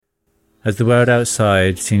As the world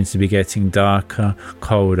outside seems to be getting darker,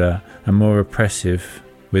 colder, and more oppressive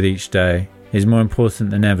with each day, it is more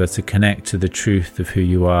important than ever to connect to the truth of who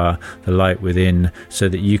you are, the light within, so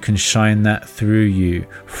that you can shine that through you,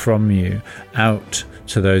 from you, out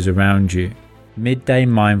to those around you. Midday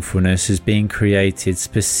Mindfulness is being created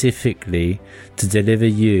specifically to deliver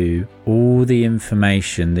you all the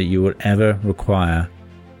information that you will ever require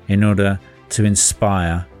in order to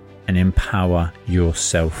inspire and empower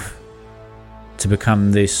yourself, to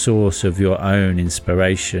become the source of your own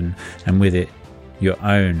inspiration and with it, your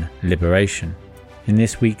own liberation. In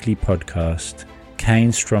this weekly podcast,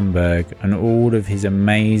 Kain Stromberg and all of his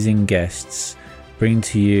amazing guests bring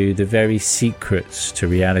to you the very secrets to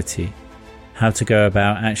reality, how to go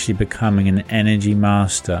about actually becoming an energy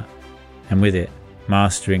master and with it,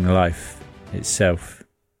 mastering life itself.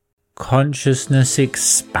 Consciousness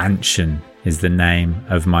expansion is the name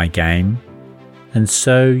of my game, and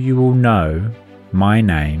so you will know my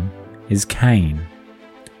name is Kain.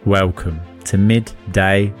 Welcome to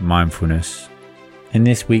Midday Mindfulness. In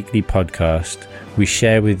this weekly podcast, we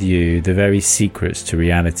share with you the very secrets to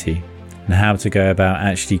reality and how to go about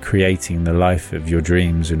actually creating the life of your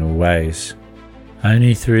dreams in all ways.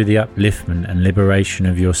 Only through the upliftment and liberation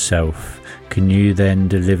of yourself can you then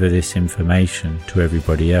deliver this information to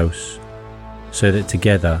everybody else, so that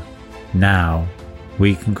together, now,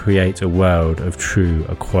 we can create a world of true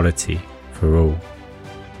equality for all.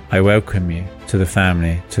 I welcome you to the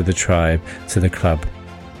family, to the tribe, to the club,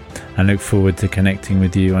 and look forward to connecting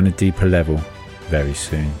with you on a deeper level very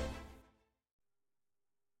soon.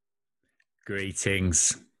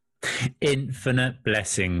 Greetings, infinite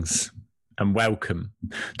blessings, and welcome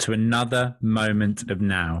to another moment of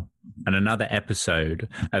now and another episode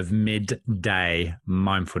of Midday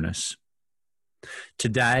Mindfulness.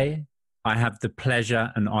 Today, I have the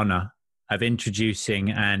pleasure and honor of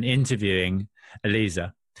introducing and interviewing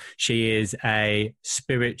Eliza. She is a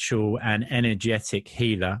spiritual and energetic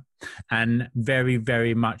healer and very,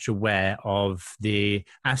 very much aware of the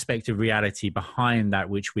aspect of reality behind that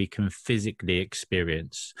which we can physically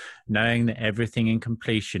experience, knowing that everything in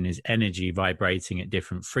completion is energy vibrating at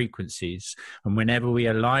different frequencies. And whenever we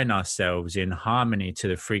align ourselves in harmony to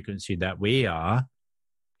the frequency that we are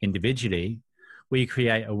individually, we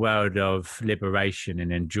create a world of liberation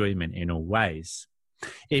and enjoyment in all ways.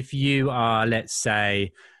 If you are, let's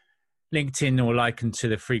say, linked in or likened to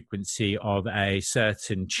the frequency of a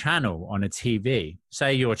certain channel on a TV,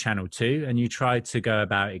 say you're channel 2, and you try to go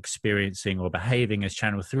about experiencing or behaving as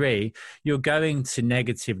channel 3, you're going to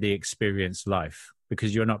negatively experience life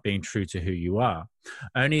because you're not being true to who you are.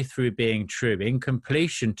 Only through being true in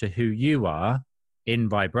completion to who you are, in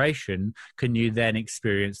vibration, can you then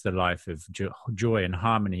experience the life of joy and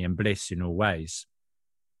harmony and bliss in all ways.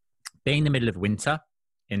 Being the middle of winter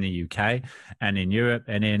in the UK and in Europe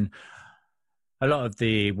and in a lot of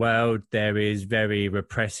the world, there is very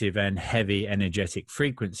repressive and heavy energetic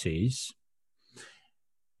frequencies.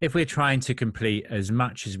 If we're trying to complete as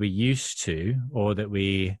much as we used to, or that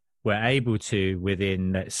we were able to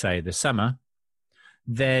within, let's say, the summer,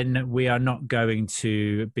 then we are not going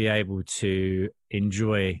to be able to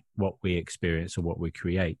enjoy what we experience or what we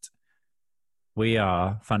create. We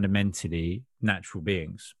are fundamentally natural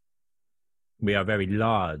beings. We are very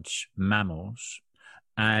large mammals.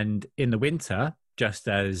 And in the winter, just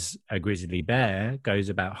as a grizzly bear goes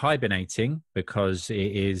about hibernating because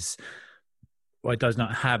it does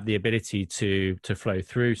not have the ability to flow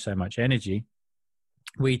through so much energy,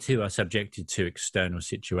 we too are subjected to external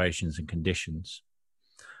situations and conditions.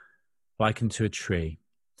 Likened to a tree.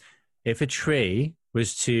 If a tree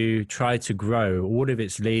was to try to grow all of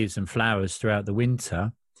its leaves and flowers throughout the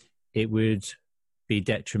winter, it would be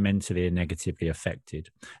detrimentally and negatively affected.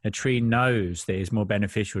 A tree knows that it's more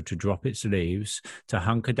beneficial to drop its leaves, to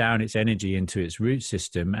hunker down its energy into its root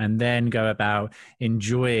system, and then go about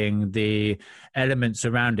enjoying the elements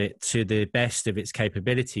around it to the best of its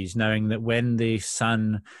capabilities, knowing that when the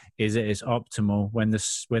sun is at its optimal, when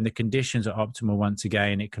the conditions are optimal once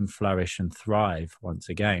again, it can flourish and thrive once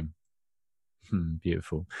again.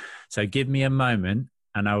 Beautiful. So give me a moment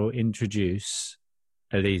and I will introduce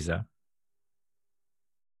Eliza.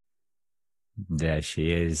 There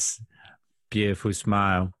she is. Beautiful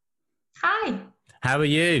smile. Hi. How are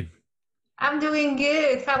you? I'm doing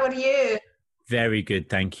good. How are you? Very good,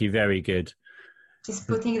 thank you. Very good. Just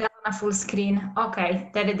putting that on a full screen.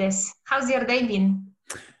 Okay, there it is. How's your day been?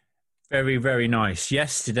 Very, very nice.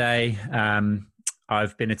 Yesterday,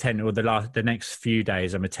 I've been attending, or the next few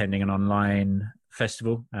days, I'm attending an online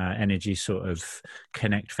festival, Energy sort of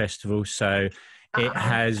Connect Festival. So it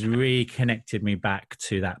has reconnected me back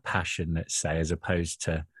to that passion, let's say, as opposed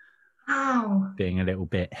to Wow. being a little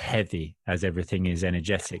bit heavy as everything is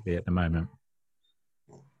energetically at the moment.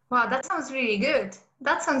 Wow, that sounds really good.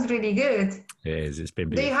 That sounds really good. It is. It's been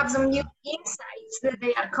Do you beautiful. have some new insights that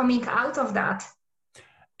they are coming out of that?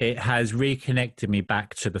 It has reconnected me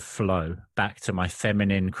back to the flow, back to my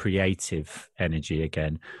feminine creative energy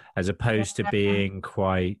again, as opposed to being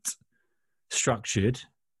quite structured,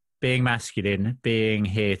 being masculine, being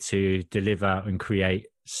here to deliver and create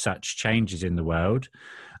such changes in the world.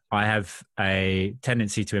 I have a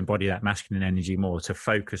tendency to embody that masculine energy more, to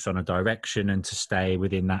focus on a direction and to stay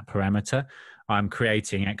within that parameter. I'm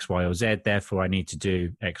creating X, Y, or Z, therefore I need to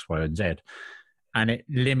do X, Y, and Z. And it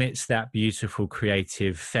limits that beautiful,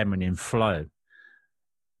 creative, feminine flow.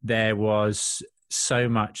 There was so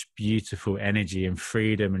much beautiful energy and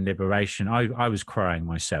freedom and liberation. I was crying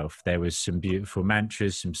myself. There was some beautiful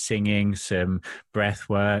mantras, some singing, some breath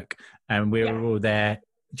work, and we were all there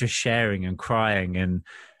just sharing and crying and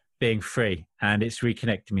being free. And it's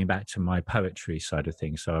reconnecting me back to my poetry side of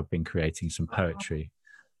things. So I've been creating some poetry,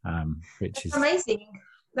 which is amazing.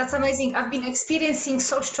 That's amazing. I've been experiencing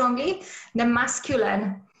so strongly the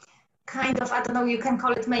masculine kind of, I don't know, you can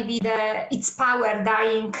call it maybe its power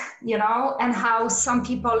dying, and how some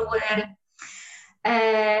people were,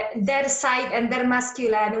 their side and their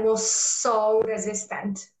masculine was so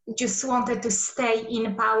resistant, just wanted to stay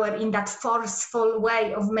in power in that forceful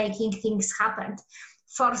way of making things happen.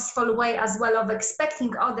 Forceful way as well of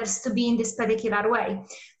expecting others to be in this particular way.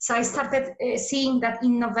 So I started seeing that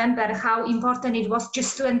in November, how important it was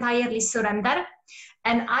just to entirely surrender.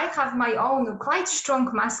 And I have my own quite strong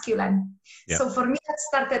masculine. Yeah. So for me, that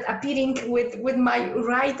started appearing with my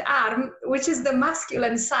right arm, which is the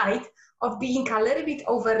masculine side of being a little bit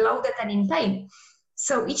overloaded and in pain.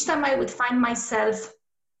 So each time I would find myself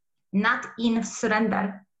not in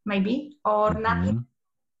surrender, maybe, or not in,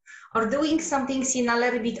 or doing some things in a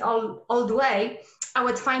little bit old way, I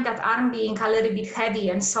would find that arm being a little bit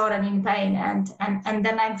heavy and sore and in pain. And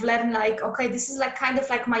then I've learned, like, okay, this is like kind of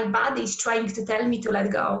like my body is trying to tell me to let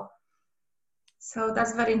go. So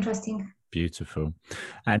that's very interesting. Beautiful.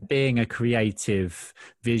 And being a creative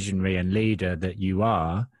visionary and leader that you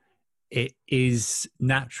are, it is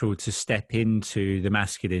natural to step into the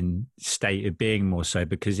masculine state of being more so,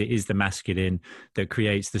 because it is the masculine that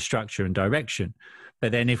creates the structure and direction.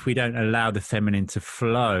 But then if we don't allow the feminine to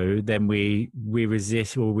flow, then we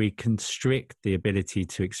resist, or we constrict the ability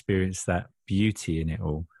to experience that beauty in it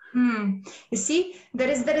all. You see, there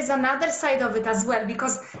is another side of it as well,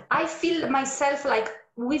 because I feel myself like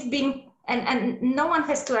we've been, and no one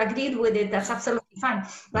has to agree with it, that's absolutely fine.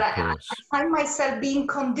 But I find myself being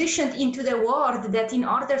conditioned into the world that in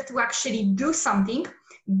order to actually do something,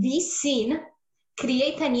 be seen,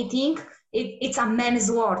 create anything, it's a man's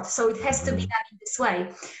word. So it has to be done in this way.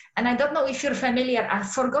 And I don't know if you're familiar, I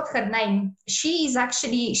forgot her name. She is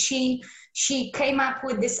actually, she came up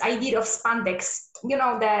with this idea of spandex,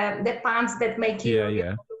 the pants that make you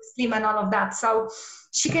look slim and all of that. So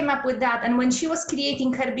she came up with that. And when she was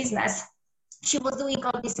creating her business, she was doing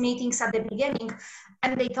all these meetings at the beginning,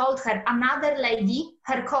 and they told her, another lady,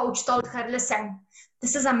 her coach told her, listen,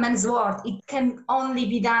 this is a man's word. It can only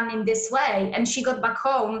be done in this way. And she got back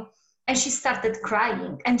home and she started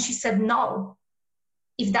crying. And she said, no,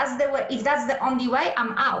 if that's the way, if that's the only way,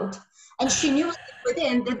 I'm out. And she knew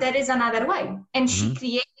within that there is another way. And she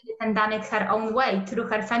created it and done it her own way through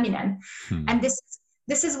her feminine. And this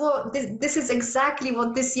is exactly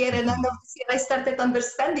what this year and end of this year I started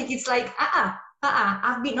understanding. It's like,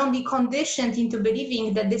 I've been only conditioned into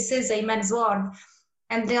believing that this is a man's word,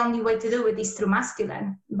 and the only way to do it is through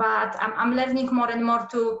masculine. But I'm learning more and more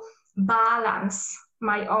to balance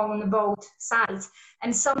my own both sides.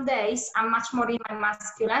 And some days I'm much more in my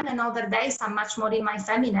masculine, and other days I'm much more in my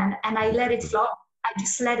feminine, and I let it flow. I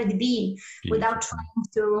just let it be without trying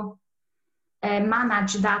to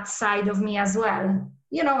manage that side of me as well.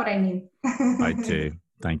 You know what I mean? I do.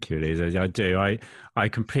 Thank you, Lisa. I do. I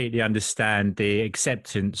completely understand the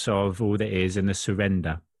acceptance of all that is and the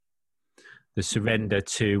surrender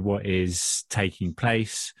to what is taking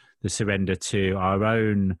place, the surrender to our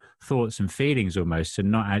own thoughts and feelings almost,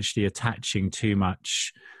 and not actually attaching too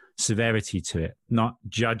much severity to it, not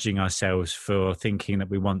judging ourselves for thinking that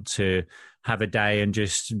we want to have a day and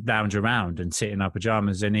just lounge around and sit in our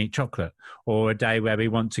pajamas and eat chocolate, or a day where we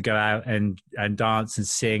want to go out and dance and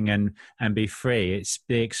sing and be free. It's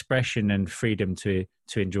the expression and freedom to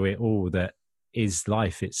enjoy it all that is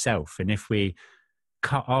life itself. And if we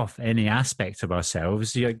cut off any aspect of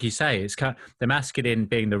ourselves, like you say, it's the masculine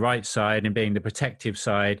being the right side and being the protective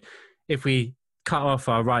side. If we cut off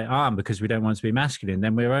our right arm because we don't want to be masculine,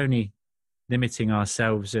 then we're only limiting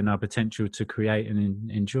ourselves and our potential to create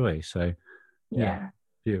and enjoy. So yeah,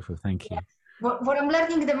 beautiful. Thank you. What I'm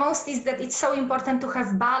learning the most is that it's so important to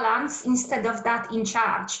have balance instead of that in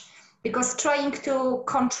charge, because trying to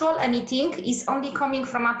control anything is only coming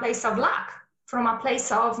from a place of lack, from a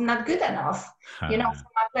place of not good enough, from a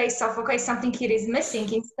place of, okay, something here is missing,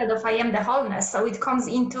 instead of I am the wholeness. So it comes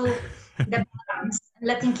into the balance,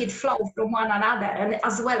 letting it flow from one another. And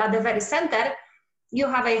as well at the very center, you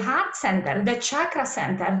have a heart center, the chakra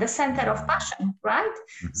center, the center of passion, right?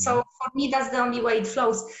 Mm-hmm. So for me, that's the only way it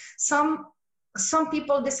flows. Some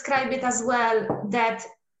people describe it as well that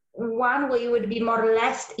one way would be more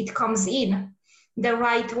left, it comes in, the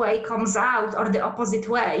right way comes out, or the opposite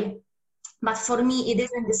way. But for me, it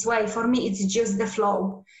isn't this way. For me, it's just the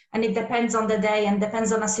flow. And it depends on the day and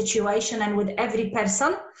depends on a situation. And with every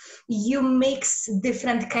person, you mix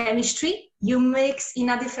different chemistry, you mix in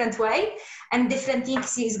a different way, and different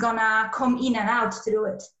things is gonna come in and out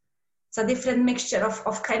through it. It's a different mixture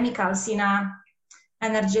of chemicals in a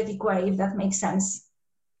energetic way, if that makes sense.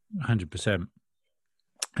 100%.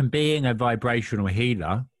 And being a vibrational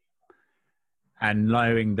healer and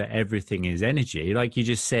knowing that everything is energy, like you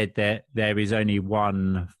just said, that there is only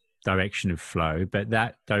one direction of flow, but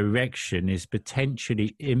that direction is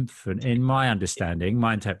potentially infinite. In my understanding,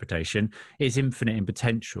 my interpretation is infinite in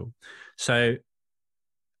potential. So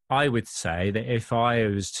I would say that if I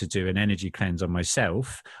was to do an energy cleanse on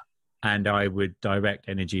myself, and I would direct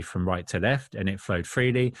energy from right to left and it flowed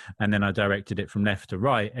freely, and then I directed it from left to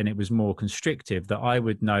right and it was more constrictive, that I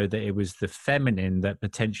would know that it was the feminine that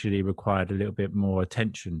potentially required a little bit more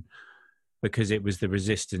attention, because it was the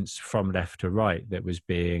resistance from left to right that was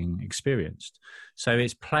being experienced. So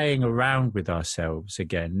it's playing around with ourselves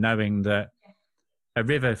again, knowing that a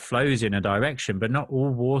river flows in a direction, but not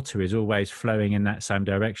all water is always flowing in that same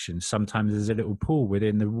direction. Sometimes there's a little pool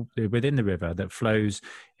within the river that flows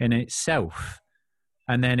in itself,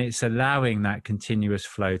 and then it's allowing that continuous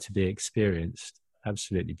flow to be experienced.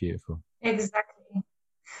 Absolutely beautiful. Exactly.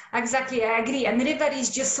 I agree. And river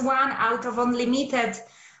is just one out of unlimited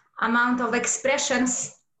amount of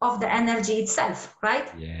expressions of the energy itself, right?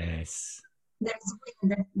 Yes. There's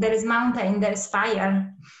wind, there is mountain, there is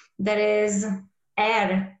fire, there is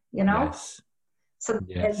air, Yes. So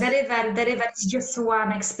yes. The river is just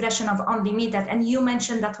one expression of unlimited. And you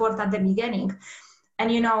mentioned that word at the beginning.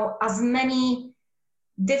 And as many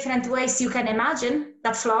different ways you can imagine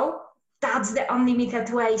that flow, that's the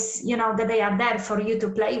unlimited ways, that they are there for you to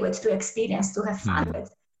play with, to experience, to have fun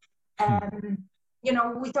with.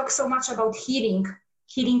 We talk so much about healing.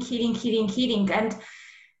 And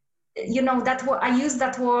that I use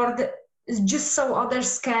that word just so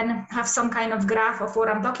others can have some kind of graph of what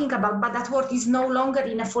I'm talking about, but that word is no longer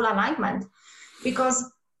in a full alignment, because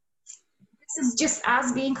this is just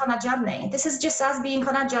us being on a journey. This is just us being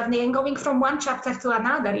on a journey and going from one chapter to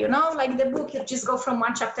another, like the book, you just go from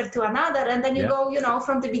one chapter to another, and then you go,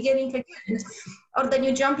 from the beginning again, or then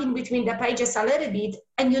you jump in between the pages a little bit,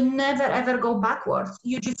 and you never ever go backwards.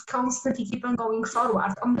 You just constantly keep on going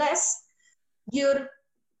forward, unless you're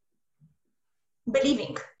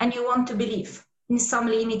believing and you want to believe in some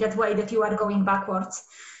limited way that you are going backwards.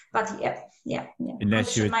 But yeah.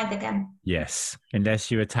 Unless you mind again. Yes, unless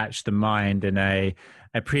you attach the mind in a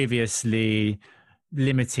previously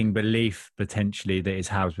limiting belief potentially that is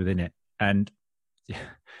housed within it. And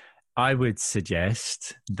I would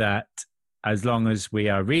suggest that as long as we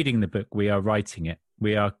are reading the book, we are writing it.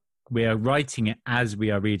 We are writing it as we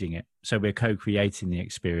are reading it. So we're co-creating the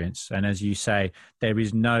experience. And as you say, there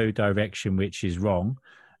is no direction which is wrong,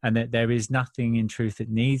 and that there is nothing in truth that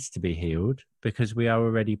needs to be healed, because we are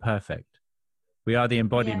already perfect. We are the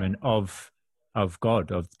embodiment of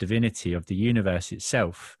God, of divinity, of the universe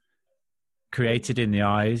itself, created in the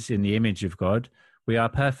eyes, in the image of God. We are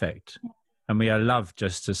perfect, and we are loved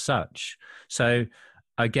just as such. So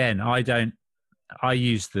again, I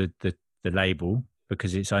use the label,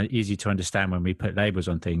 because it's easy to understand when we put labels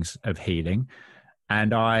on things, of healing.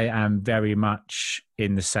 And I am very much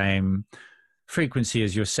in the same frequency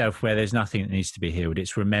as yourself, where there's nothing that needs to be healed.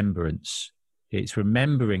 It's remembrance. It's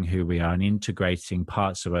remembering who we are and integrating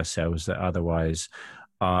parts of ourselves that otherwise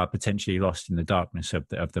are potentially lost in the darkness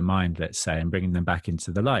of the mind, let's say, and bringing them back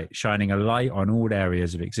into the light, shining a light on all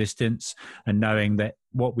areas of existence, and knowing that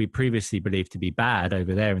what we previously believed to be bad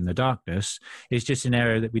over there in the darkness is just an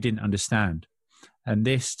area that we didn't understand. And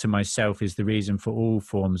this, to myself, is the reason for all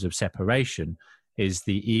forms of separation, is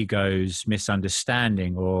the ego's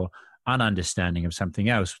misunderstanding or ununderstanding of something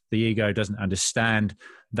else. The ego doesn't understand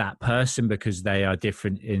that person because they are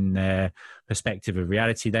different in their perspective of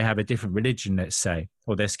reality. They have a different religion, let's say,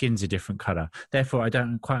 or their skin's a different color. Therefore, I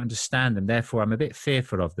don't quite understand them. Therefore, I'm a bit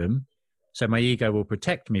fearful of them. So my ego will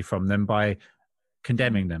protect me from them by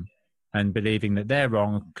condemning them and believing that they're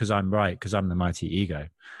wrong because I'm right, because I'm the mighty ego.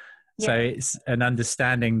 Yeah. So it's an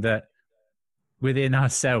understanding that within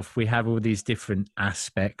ourselves, we have all these different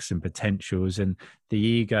aspects and potentials, and the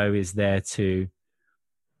ego is there to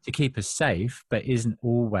keep us safe, but isn't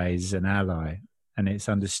always an ally. And it's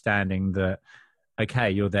understanding that, okay,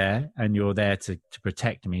 you're there and you're there to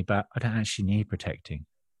protect me, but I don't actually need protecting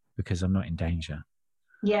because I'm not in danger.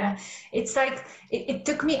 Yeah, it's like it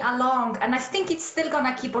took me along, and I think it's still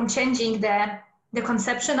gonna keep on changing the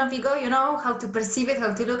conception of ego, you know, how to perceive it,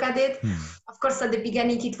 how to look at it. Of course, at the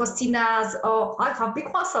beginning, it was seen as, oh, I have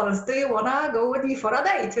big muscles. Do you want to go with me for a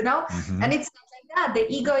date, you know? And it's not like that. The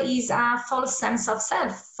ego is a false sense of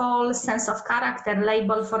self, false sense of character,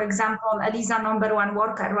 label, for example, Elisa number one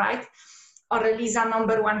worker, right? Or Elisa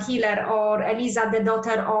number one healer, or Elisa the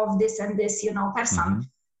daughter of this and this, you know, person.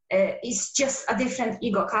 It's just a different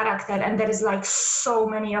ego character. And there is like so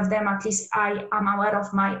many of them, at least I am aware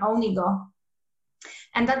of my own ego.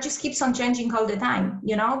 And that just keeps on changing all the time,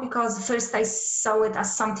 you know, because first I saw it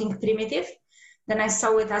as something primitive. Then I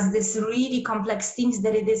saw it as this really complex things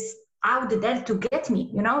that it is out there to get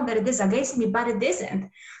me, you know, that it is against me, but it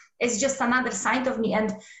isn't. It's just another side of me.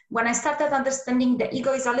 And when I started understanding the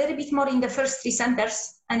ego is a little bit more in the first three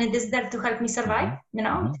centers, and it is there to help me survive, you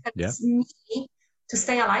know, it helps me to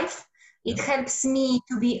stay alive. It helps me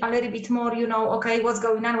to be a little bit more, you know, okay, what's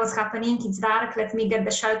going on, what's happening, it's dark, let me get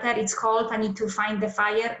the shelter, it's cold, I need to find the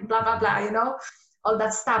fire, blah, blah, blah, you know, all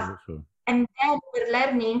that stuff. Beautiful. And then we're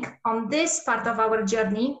learning on this part of our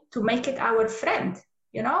journey to make it our friend,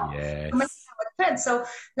 you know, to make it our friend. So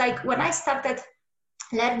like when I started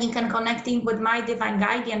learning and connecting with my divine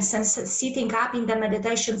guidance and sitting up in the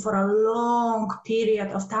meditation for a long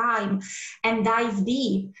period of time and dive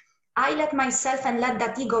deep, I let myself and let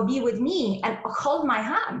that ego be with me and hold my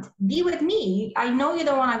hand, be with me. I know you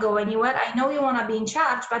don't want to go anywhere. I know you want to be in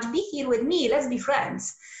charge, but be here with me. Let's be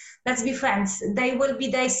friends. Let's be friends. There will be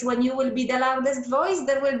days when you will be the loudest voice.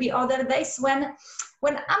 There will be other days when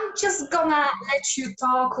I'm just gonna let you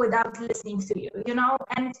talk without listening to you, you know,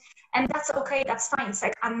 and that's okay. That's fine. It's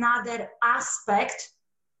like another aspect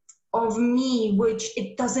of me, which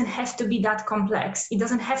it doesn't have to be that complex. It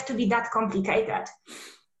doesn't have to be that complicated.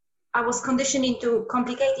 I was conditioned into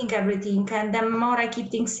complicating everything, and the more I keep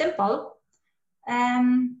things simple,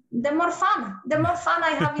 the more fun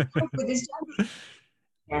I have with this journey.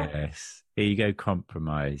 Yeah. Yes, ego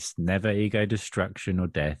compromise, never ego destruction or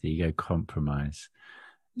death, ego compromise.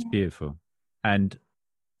 It's beautiful. And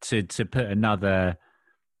to put another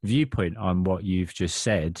viewpoint on what you've just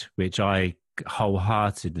said, which I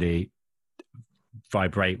wholeheartedly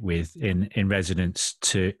vibrate with in resonance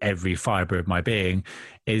to every fiber of my being,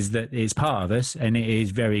 is that it's part of us, and it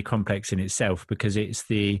is very complex in itself, because it's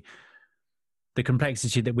the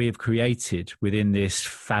complexity that we have created within this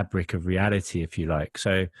fabric of reality, if you like.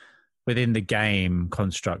 So within the game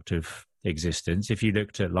construct of existence, if you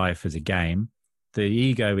looked at life as a game, the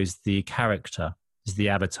ego is the character, is the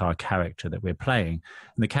avatar character that we're playing,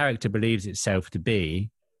 and the character believes itself to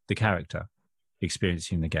be the character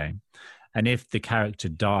experiencing the game. And if the character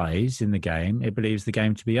dies in the game, it believes the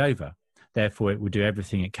game to be over. Therefore, it will do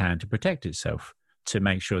everything it can to protect itself, to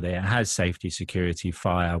make sure that it has safety, security,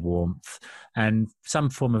 fire, warmth, and some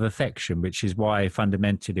form of affection, which is why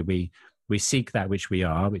fundamentally we seek that which we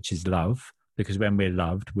are, which is love, because when we're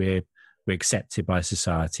loved, we're accepted by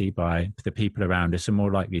society, by the people around us, and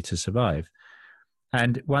more likely to survive.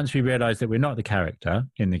 And once we realize that we're not the character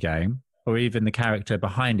in the game, or even the character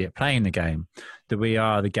behind it playing the game, that we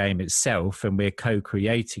are the game itself and we're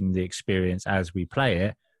co-creating the experience as we play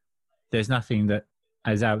it, there's nothing that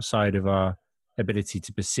is outside of our ability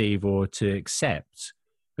to perceive or to accept,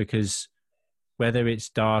 because whether it's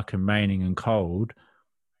dark and raining and cold,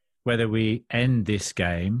 whether we end this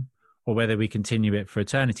game or whether we continue it for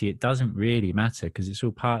eternity, it doesn't really matter, because it's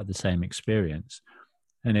all part of the same experience.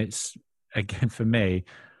 And it's, again, for me,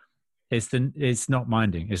 it's not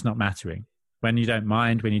minding, it's not mattering. When you don't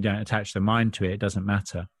mind, when you don't attach the mind to it, it doesn't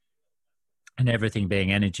matter. And everything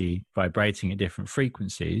being energy vibrating at different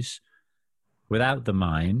frequencies, without the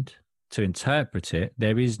mind to interpret it,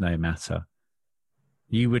 there is no matter.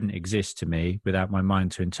 You wouldn't exist to me without my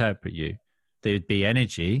mind to interpret you. There'd be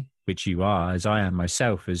energy, which you are, as I am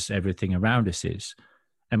myself, as everything around us is.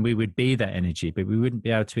 And we would be that energy, but we wouldn't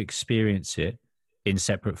be able to experience it in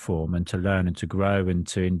separate form, and to learn and to grow and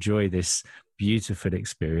to enjoy this beautiful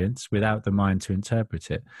experience without the mind to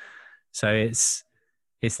interpret it. So it's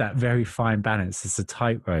that very fine balance. It's a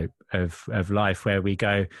tightrope of life where we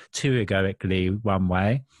go too egoically one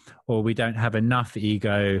way, or we don't have enough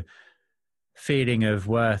ego feeling of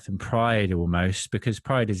worth and pride almost, because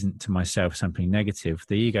pride isn't to myself something negative.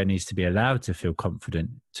 The ego needs to be allowed to feel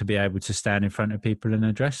confident, to be able to stand in front of people and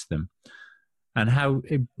address them. And how,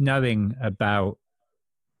 knowing about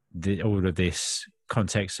all of this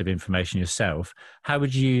context of information yourself, how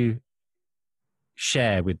would you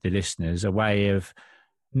share with the listeners a way of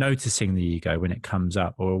noticing the ego when it comes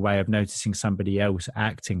up, or a way of noticing somebody else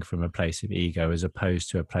acting from a place of ego as opposed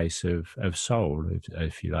to a place of soul,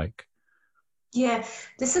 if you like? Yeah,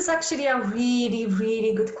 this is actually a really,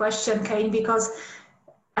 really good question, Kain, because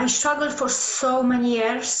I struggled for so many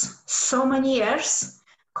years,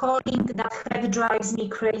 calling that head drives me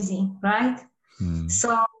crazy, right?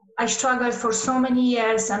 So I struggled for so many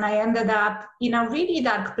years, and I ended up in a really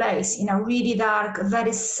dark place, in a really dark,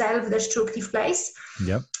 very self-destructive place.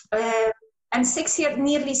 Yep. And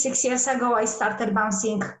nearly 6 years ago, I started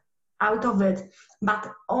bouncing out of it,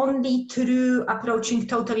 but only through approaching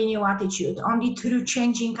totally new attitude, only through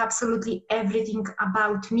changing absolutely everything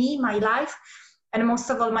about me, my life, and most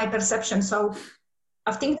of all, my perception. So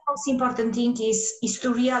I think the most important thing is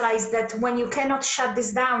to realize that when you cannot shut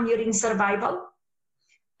this down, you're in survival.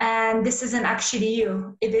 And this isn't actually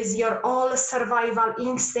you. It is your all survival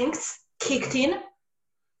instincts kicked in,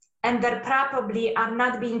 and they probably are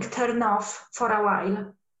not being turned off for a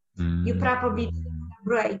while. You probably need a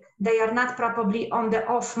break. They are not probably on the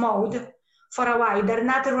off mode for a while. They're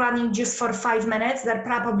not running just for 5 minutes. They're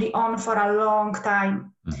probably on for a long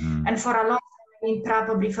time. And for a long time, I mean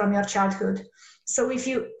probably from your childhood. So if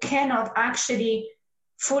you cannot actually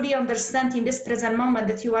fully understand in this present moment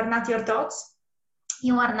that you are not your thoughts,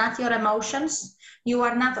 you are not your emotions, you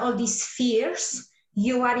are not all these fears,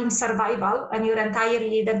 you are in survival and you're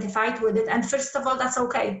entirely identified with it. And first of all, that's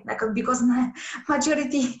okay, because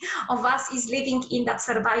majority of us is living in that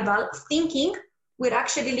survival, thinking we're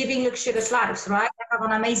actually living luxurious lives, right? I have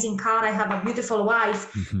an amazing car, I have a beautiful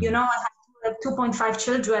wife, I have 2.5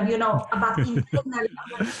 children, but internally,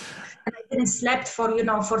 and I didn't sleep for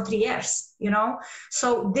 3 years,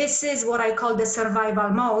 So this is what I call the survival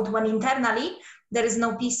mode, when internally there is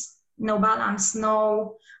no peace, no balance,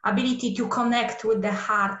 no ability to connect with the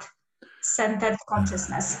heart-centered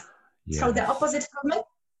consciousness. Yes. So the opposite from it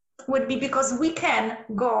would be, because we can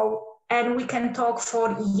go and we can talk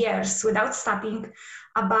for years without stopping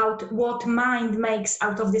about what mind makes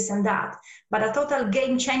out of this and that. But a total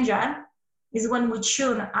game changer is when we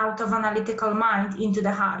tune out of analytical mind into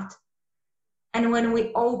the heart. And when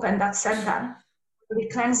we open that center, we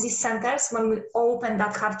cleanse these centers, when we open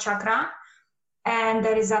that heart chakra, and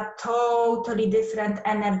there is a totally different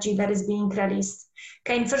energy that is being released.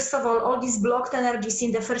 Okay, and first of all these blocked energies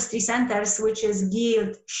in the first 3 centers, which is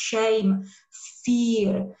guilt, shame,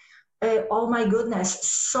 fear, oh my goodness,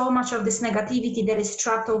 so much of this negativity that is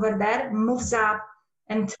trapped over there moves up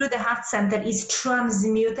and through the heart center is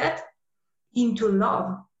transmuted into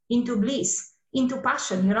love, into bliss, into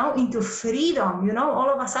passion, into freedom, all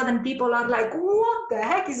of a sudden people are like, what the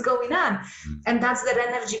heck is going on? And that's the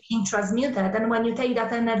energy being transmuted. And when you take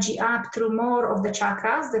that energy up through more of the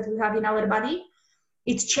chakras that we have in our body,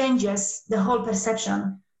 it changes the whole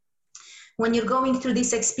perception. When you're going through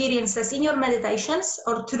these experiences in your meditations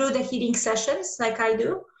or through the healing sessions like I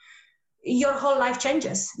do, your whole life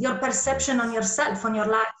changes. Your perception on yourself, on your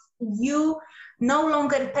life, you no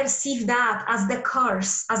longer perceive that as the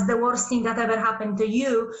curse, as the worst thing that ever happened to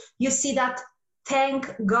you. You see that,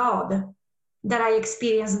 thank God that I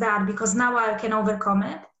experienced that, because now I can overcome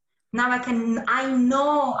it. Now I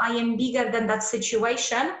know I am bigger than that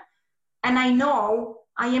situation. And I know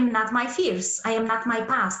I am not my fears. I am not my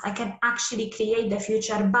past. I can actually create the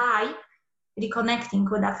future by reconnecting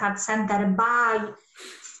with that heart center, by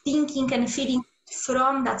thinking and feeling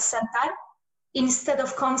from that center, instead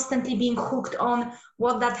of constantly being hooked on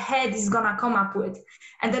what that head is gonna come up with.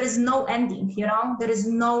 And there is no ending, there is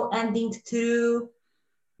no ending to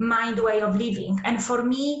mind way of living. And for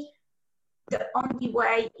me, the only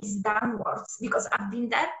way is downwards, because I've been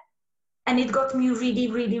there and it got me really,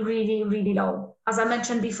 really, really, really low. As I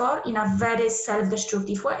mentioned before, in a very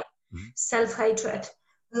self-destructive way. Self-hatred,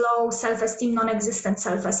 low self-esteem, non-existent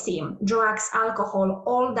self-esteem, drugs, alcohol,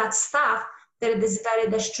 all that stuff that is very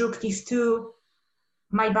destructive to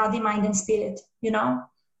my body, mind, and spirit,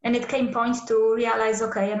 And it came point to realize,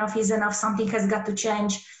 okay, enough is enough. Something has got to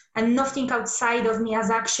change. And nothing outside of me is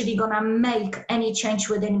actually going to make any change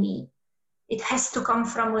within me. It has to come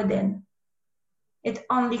from within. It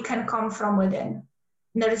only can come from within.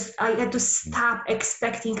 I had to stop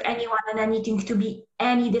expecting anyone and anything to be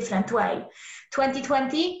any different way.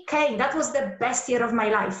 2020, Kain, that was the best year of my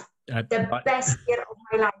life. Best year of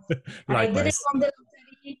my life. And I didn't win the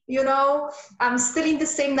lottery, you know. I'm still in the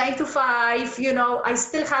same 9 to 5, you know. I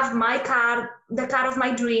still have my car, the car of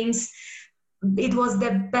my dreams. It was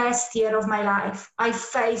the best year of my life. I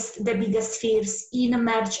faced the biggest fears in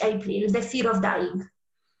March, April, the fear of dying.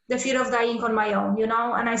 The fear of dying on my own, you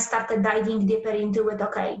know, and I started diving deeper into it.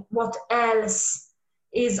 Okay, what else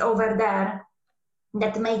is over there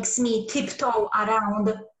that makes me tiptoe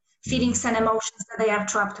around feelings and emotions that they are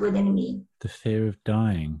trapped within me? The fear of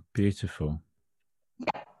dying. Beautiful.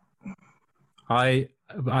 Yeah. I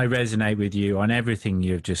resonate with you on everything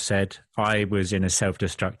you've just said. I was in a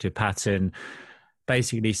self-destructive pattern,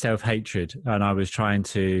 basically self-hatred, and I was trying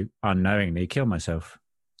to unknowingly kill myself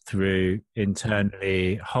through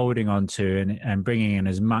internally holding on to and bringing in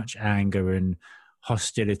as much anger and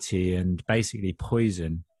hostility and basically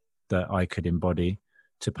poison that I could embody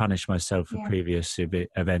to punish myself for previous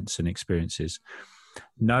events and experiences.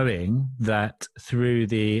 Knowing that through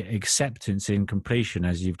the acceptance in completion,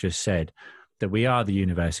 as you've just said, that we are the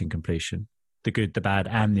universe in completion, the good, the bad,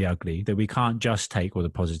 and the ugly, that we can't just take all the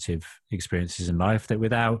positive experiences in life, that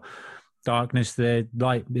without darkness, the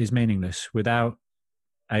light is meaningless. Without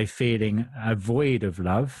a feeling, a void of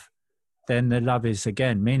love, then the love is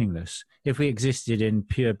again meaningless. If we existed in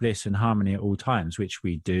pure bliss and harmony at all times, which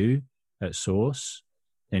we do at source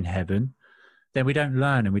in heaven, then we don't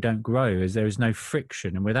learn and we don't grow, as there is no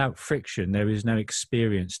friction. And without friction, there is no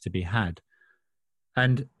experience to be had.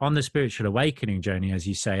 And on the spiritual awakening journey, as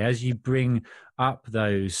you say, as you bring up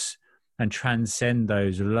those and transcend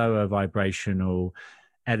those lower vibrational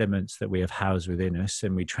elements that we have housed within us,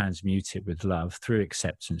 and we transmute it with love through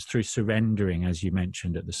acceptance, through surrendering, as you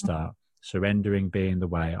mentioned at the start, surrendering being the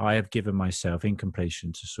way. I have given myself in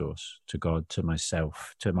completion to source, to God, to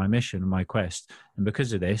myself, to my mission and my quest. And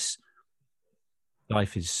because of this,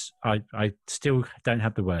 life is, I still don't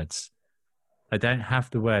have the words. I don't have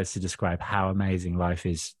the words to describe how amazing life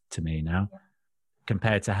is to me now,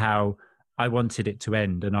 compared to how I wanted it to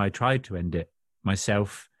end. And I tried to end it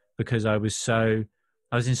myself because I was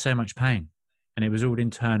in so much pain, and it was all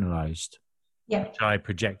internalized. Yeah. Which I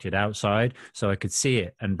projected outside so I could see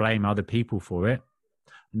it and blame other people for it.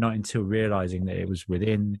 Not until realizing that it was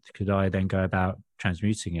within could I then go about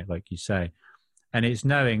transmuting it, like you say. And it's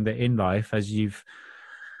knowing that in life, as you've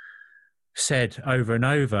said over and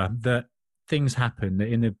over, that things happen,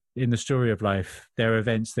 that in the story of life, there are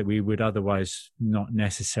events that we would otherwise not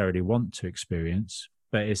necessarily want to experience,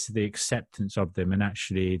 but it's the acceptance of them and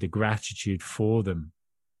actually the gratitude for them.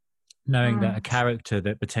 Knowing that a character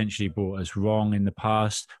that potentially brought us wrong in the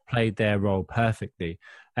past played their role perfectly.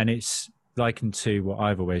 And it's likened to what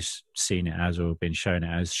I've always seen it as, or been shown it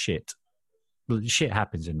as, shit. Shit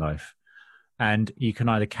happens in life. And you can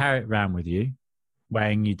either carry it around with you,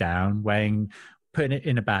 weighing you down, putting it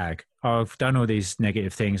in a bag. Oh, I've done all these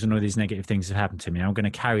negative things and all these negative things have happened to me. I'm going to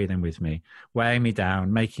carry them with me, weighing me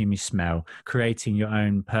down, making me smell, creating your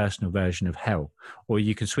own personal version of hell. Or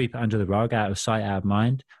you can sweep it under the rug, out of sight, out of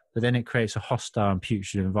mind, but then it creates a hostile and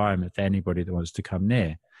putrid environment for anybody that wants to come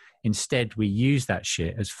near. Instead, we use that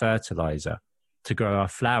shit as fertilizer to grow our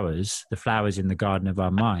flowers, the flowers in the garden of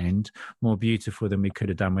our mind, more beautiful than we could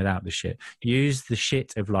have done without the shit. Use the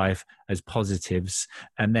shit of life as positives,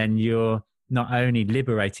 and then you're not only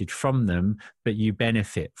liberated from them, but you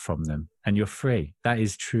benefit from them, and you're free. That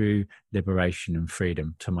is true liberation and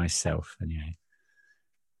freedom, to myself anyway.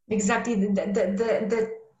 Exactly.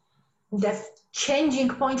 The changing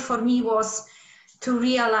point for me was to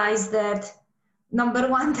realize that, number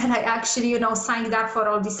one, that I actually, signed up for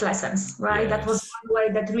all these lessons, right? Yes. That was one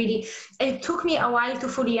way that really, it took me a while to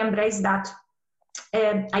fully embrace that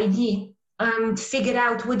idea and figure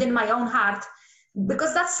out within my own heart,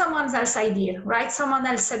 because that's someone else's idea, right? Someone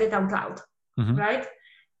else said it out loud, right?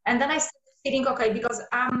 And then I started feeling, okay, because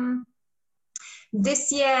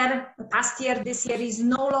this year is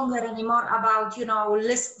no longer anymore about,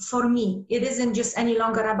 for me. It isn't just any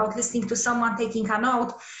longer about listening to someone, taking a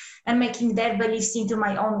note and making their beliefs into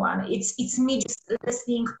my own one. It's me just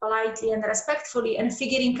listening politely and respectfully and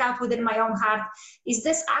figuring out within my own heart, is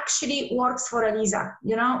this actually works for Eliza?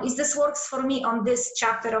 Is this works for me on this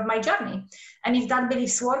chapter of my journey? And if that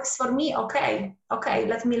beliefs works for me, okay,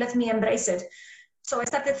 let me embrace it. So I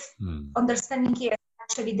started understanding here,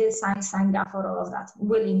 actually this, I signed up for all of that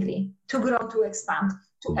willingly, to grow, to expand,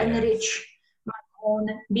 to enrich my own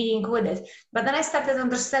being with it. But then I started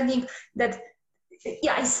understanding that,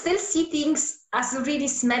 I still see things as really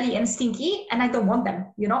smelly and stinky, and I don't want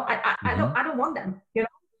them. I don't want them.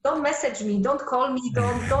 don't message me, don't call me,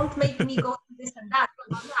 don't make me go to this and that,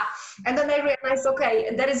 blah, blah, blah. And then I realized,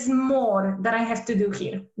 okay, there is more that I have to do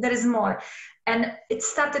here. There is more. And it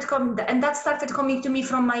started coming, and that started coming to me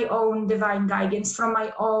from my own divine guidance, from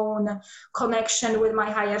my own connection with my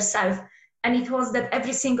higher self. And it was that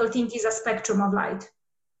every single thing is a spectrum of light.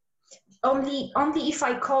 Only if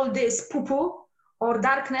I call this poo-poo or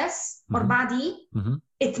darkness or body,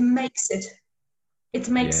 it makes it. It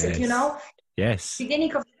makes it, you know? Yes.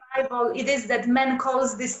 Beginning of the Bible, it is that man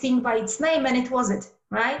calls this thing by its name, and it wasn't,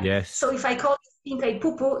 right? Yes. So if I call this thing a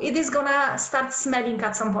poo-poo, it is gonna start smelling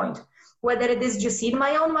at some point. Whether it is just in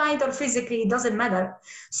my own mind or physically, it doesn't matter.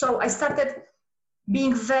 So I started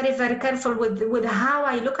being very, very careful with how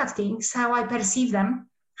I look at things, how I perceive them,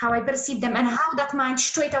 and how that mind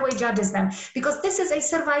straight away judges them. Because this is a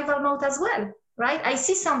survival mode as well, right? I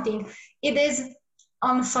see something, it is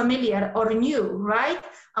unfamiliar or new, right?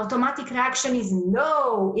 Automatic reaction is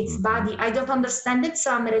no, it's body. I don't understand it,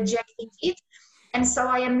 so I'm rejecting it. And so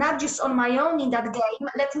I am not just on my own in that game.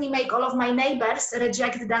 Let me make all of my neighbors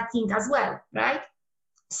reject that thing as well, right?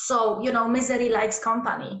 So, you know, misery likes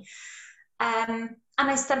company. And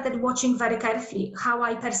I started watching very carefully how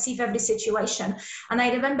I perceive every situation. And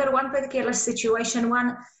I remember one particular situation,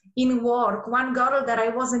 one in work, one girl that I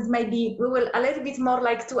wasn't, maybe we were a little bit more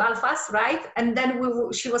like two alphas, right? And then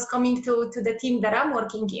she was coming to the team that I'm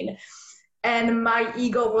working in. And my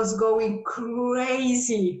ego was going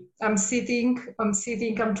crazy. I'm sitting, I'm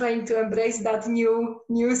trying to embrace that new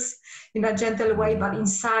news in a gentle way, but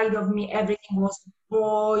inside of me, everything was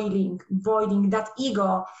boiling. That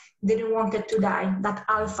ego didn't want it to die, that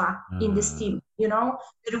alpha in this team, you know,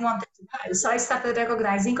 didn't want it to die. So I started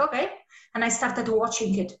recognizing, okay, and I started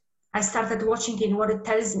watching it. What it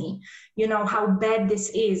tells me, you know, how bad this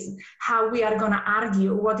is, how we are going to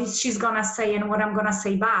argue, what is she's going to say and what I'm going to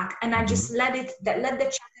say back. And I just let the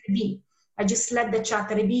chatter be. I just let the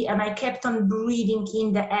chatter be. And I kept on breathing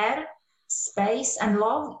in the air, space and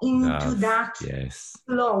love into that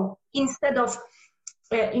flow instead of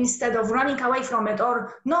running away from it,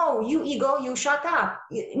 or no, you ego, you shut up.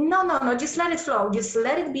 No, just let it flow. Just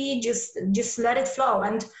let it be. Just let it flow.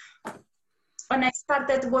 And when I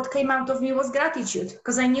started, what came out of me was gratitude,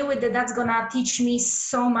 because I knew that's going to teach me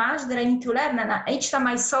so much that I need to learn. And each time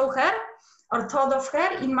I saw her or thought of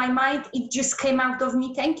her in my mind, it just came out of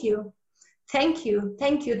me, thank you. And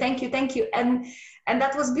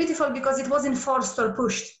that was beautiful because it wasn't forced or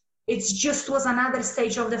pushed. It just was another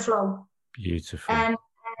stage of the flow. Beautiful. And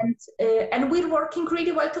we're working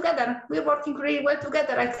really well together.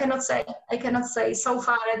 I cannot say so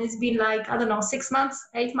far. And it's been like, I don't know, 6 months,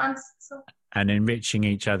 8 months. So. And enriching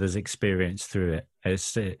each other's experience through it.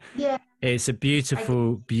 It's a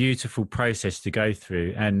beautiful process to go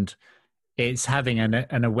through. And it's having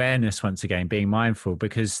an awareness, once again, being mindful,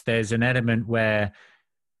 because there's an element where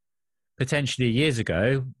potentially years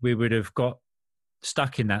ago, we would have got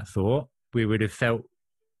stuck in that thought. We would have felt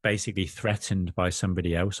basically threatened by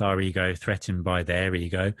somebody else, our ego threatened by their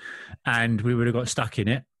ego, and we would have got stuck in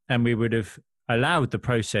it, and we would have allowed the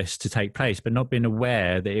process to take place, but not been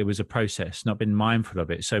aware that it was a process, not been mindful of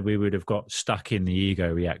it. So we would have got stuck in the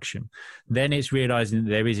ego reaction. Then it's realizing that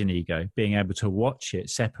there is an ego, being able to watch it,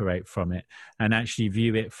 separate from it, and actually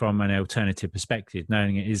view it from an alternative perspective,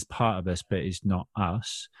 knowing it is part of us, but it's not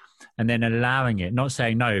us. And then allowing it, not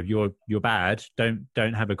saying, no, you're bad, don't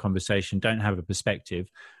have a conversation, don't have a perspective.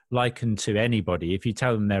 Likened to anybody, if you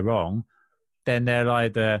tell them they're wrong, then they'll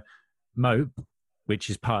either mope,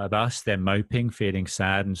 which is part of us, they're moping, feeling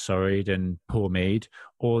sad and sorry and poor mead,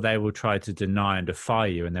 or they will try to deny and defy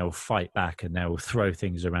you, and they'll fight back and they'll throw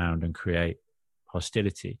things around and create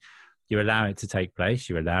hostility. You allow it to take place,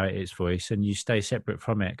 you allow it its voice, and you stay separate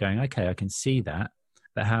from it, going, okay, I can see that,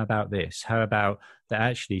 but how about this? How about that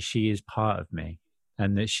actually she is part of me,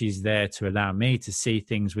 and that she's there to allow me to see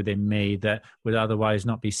things within me that would otherwise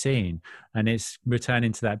not be seen. And it's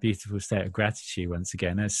returning to that beautiful state of gratitude once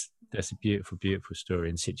again. That's a beautiful, beautiful story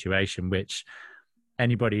and situation which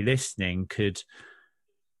anybody listening could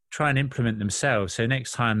try and implement themselves. So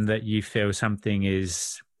next time that you feel something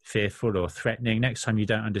is fearful or threatening, next time you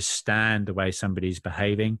don't understand the way somebody's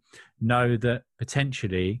behaving, know that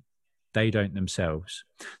potentially they don't themselves,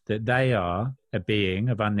 that they are a being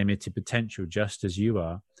of unlimited potential just as you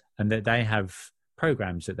are, and that they have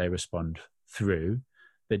programs that they respond through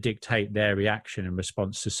that dictate their reaction and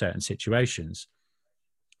response to certain situations.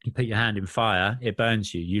 You put your hand in fire, it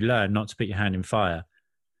burns you. You learn not to put your hand in fire.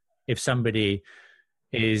 If somebody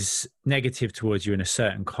is negative towards you in a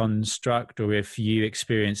certain construct, or if you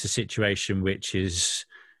experience a situation which is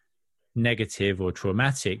negative or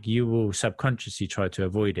traumatic, you will subconsciously try to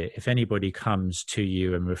avoid it. If anybody comes to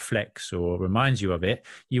you and reflects or reminds you of it,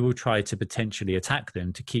 you will try to potentially attack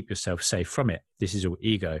them to keep yourself safe from it. This is all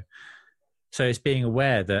ego. So it's being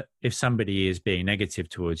aware that if somebody is being negative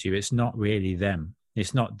towards you, it's not really them.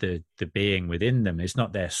 It's not the being within them. It's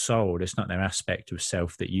not their soul. It's not their aspect of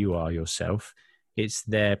self that you are yourself. It's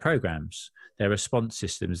their programs, their response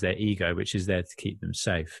systems, their ego, which is there to keep them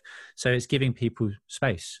safe. So it's giving people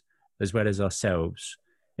space as well as ourselves.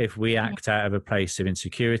 If we act out of a place of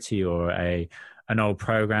insecurity or an old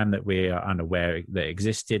program that we are unaware that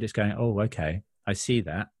existed, it's going, oh, okay, I see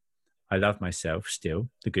that. I love myself still,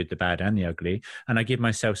 the good, the bad, and the ugly. And I give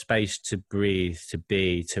myself space to breathe, to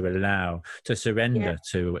be, to allow, to surrender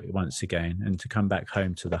to once again, and to come back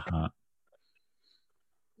home to the heart.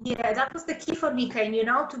 Yeah, that was the key for me, Kain,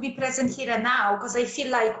 to be present here and now, because I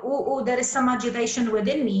feel like, there is some agitation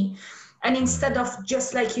within me. And instead of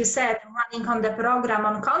just like you said, running on the program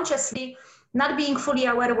unconsciously, not being fully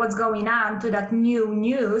aware of what's going on to that new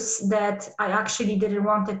news that I actually didn't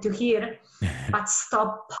want it to hear, but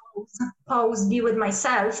stop, pause, be with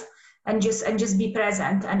myself and just be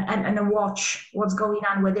present and watch what's going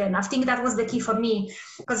on within. I think that was the key for me,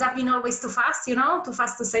 because I've been always too fast, too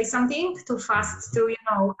fast to say something, too fast to,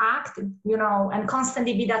 act, and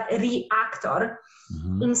constantly be that reactor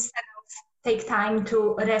instead of take time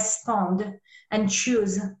to respond and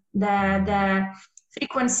choose the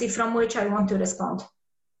frequency from which I want to respond.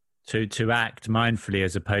 To act mindfully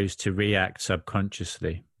as opposed to react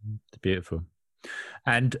subconsciously. It's beautiful.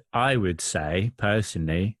 And I would say,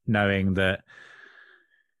 personally, knowing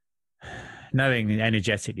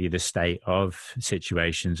energetically the state of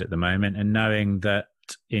situations at the moment, and knowing that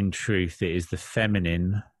in truth it is the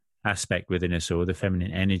feminine aspect within us all, the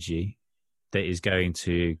feminine energy, that is going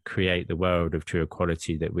to create the world of true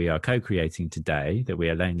equality that we are co-creating today, that we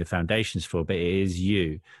are laying the foundations for, but it is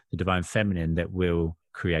you, the divine feminine, that will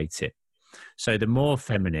create it. So the more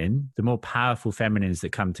feminine, the more powerful feminines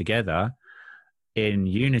that come together in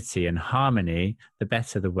unity and harmony, the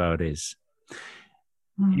better the world is.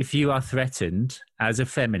 If you are threatened as a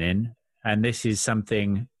feminine, and this is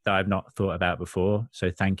something that I've not thought about before,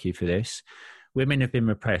 so thank you for this, women have been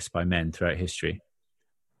repressed by men throughout history.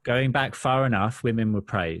 Going back far enough, women were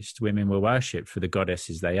praised, women were worshipped for the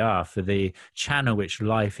goddesses they are, for the channel which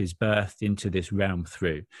life is birthed into this realm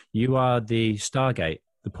through. You are the stargate,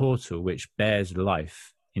 the portal which bears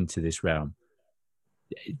life into this realm.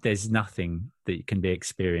 There's nothing that can be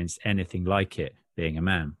experienced anything like it being a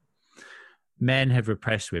man. Men have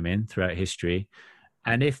repressed women throughout history.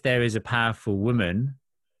 And if there is a powerful woman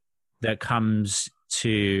that comes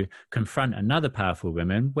to confront another powerful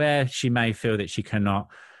woman where she may feel that she cannot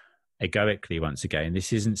egoically, once again,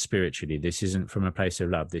 this isn't spiritually, this isn't from a place of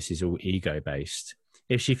love, this is all ego-based.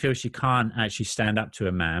 If she feels she can't actually stand up to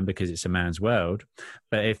a man because it's a man's world,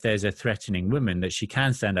 but if there's a threatening woman, that she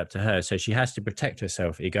can stand up to her, so she has to protect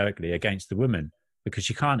herself egoically against the woman because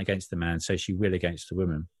she can't against the man, so she will against the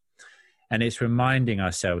woman. And it's reminding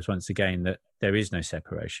ourselves once again that there is no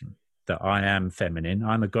separation, that I am feminine,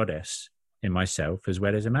 I'm a goddess in myself as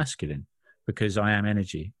well as a masculine, because I am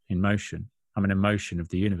energy in motion. I'm an emotion of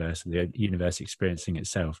the universe experiencing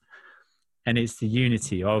itself. And it's the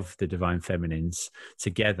unity of the divine feminines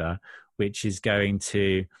together which is going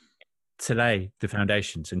to lay the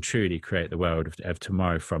foundations and truly create the world of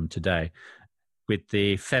tomorrow from today, with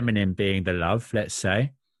the feminine being the love, let's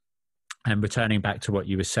say. And returning back to what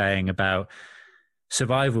you were saying about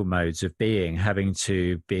survival modes of being, having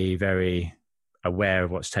to be very aware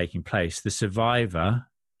of what's taking place. The survivor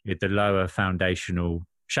with the lower foundational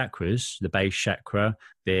chakras, the base chakra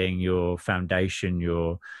being your foundation,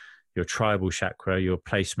 your tribal chakra, your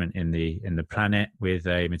placement in the planet with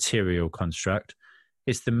a material construct.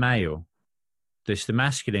 It's the male. It's the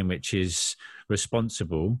masculine which is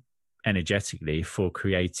responsible energetically for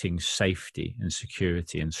creating safety and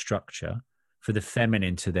security and structure, for the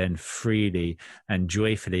feminine to then freely and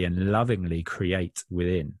joyfully and lovingly create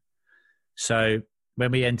within. So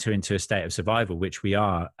when we enter into a state of survival, which we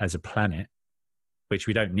are as a planet, which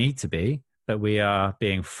we don't need to be, but we are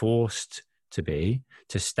being forced to be,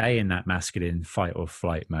 to stay in that masculine fight or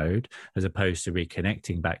flight mode, as opposed to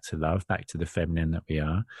reconnecting back to love, back to the feminine that we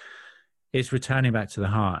are, it's returning back to the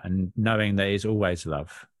heart and knowing that it's always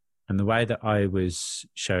love. And the way that I was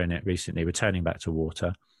showing it recently, returning back to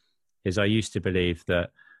water, is I used to believe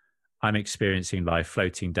that I'm experiencing life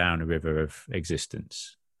floating down a river of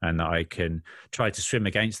existence, and that I can try to swim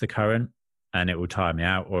against the current and it will tire me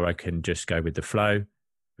out, or I can just go with the flow,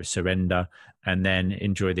 surrender, and then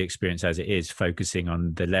enjoy the experience as it is, focusing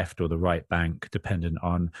on the left or the right bank, dependent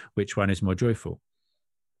on which one is more joyful.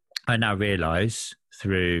 I now realize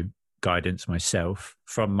through guidance myself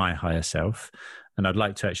from my higher self, and I'd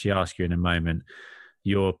like to actually ask you in a moment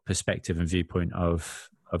your perspective and viewpoint of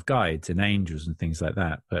guides and angels and things like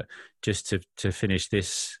that. But just to finish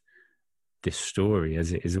this story,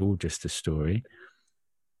 as it is all just a story,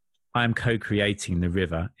 I'm co-creating the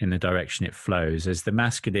river in the direction it flows, as the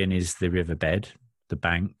masculine is the riverbed, the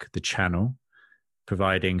bank, the channel,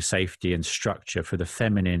 providing safety and structure for the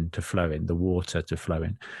feminine to flow in, the water to flow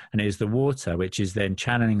in. And it is the water which is then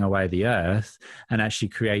channeling away the earth and actually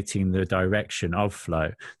creating the direction of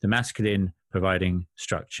flow. The masculine providing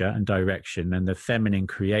structure and direction, and the feminine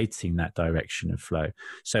creating that direction of flow.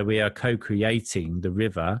 So we are co-creating the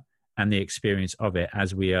river and the experience of it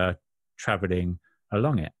as we are traveling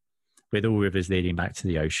along it, with all rivers leading back to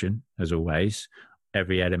the ocean, as always,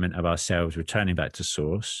 every element of ourselves returning back to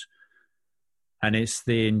source. And it's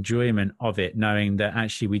the enjoyment of it, knowing that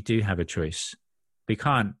actually we do have a choice. We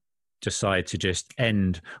can't decide to just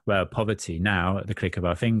end poverty now at the click of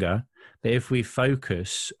our finger. But if we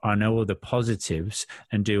focus on all the positives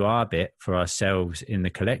and do our bit for ourselves in the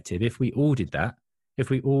collective, if we all did that, if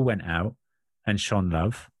we all went out and shone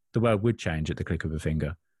love, the world would change at the click of a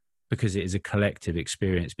finger, because it is a collective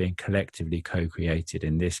experience being collectively co-created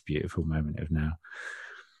in this beautiful moment of now.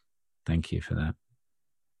 Thank you for that.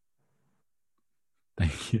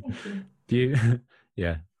 Thank you. Do you?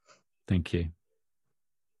 Yeah. Thank you.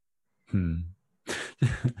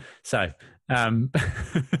 So,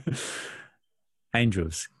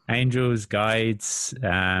 angels, guides,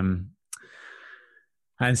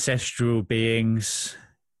 ancestral beings.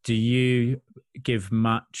 Do you give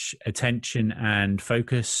much attention and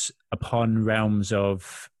focus upon realms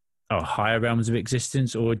of, or higher realms of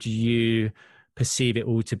existence, or do you perceive it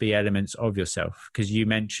all to be elements of yourself? Because you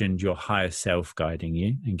mentioned your higher self guiding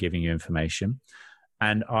you and giving you information.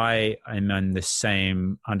 And I am on the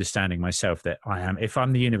same understanding myself that I am, if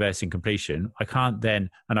I'm the universe in completion, I can't then,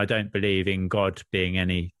 and I don't believe in God being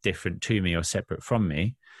any different to me or separate from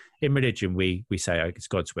me. In religion, we say, oh, it's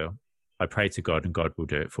God's will. I pray to God and God will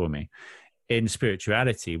do it for me. In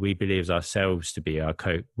spirituality, we believe ourselves to be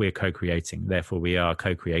we're co-creating. Therefore, we are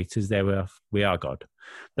co-creators. We are God.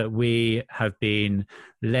 But we have been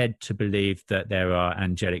led to believe that there are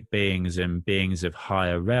angelic beings and beings of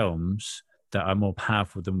higher realms that are more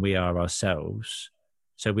powerful than we are ourselves.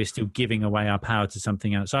 So we're still giving away our power to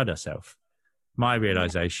something outside ourselves. My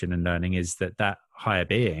realization and learning is that higher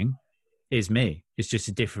being is me. It's just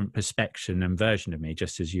a different perspective and version of me,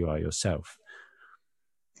 just as you are yourself.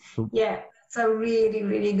 Yeah, it's a really,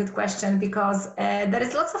 really good question, because there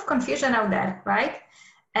is lots of confusion out there, right?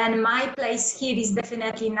 And my place here is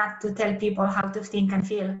definitely not to tell people how to think and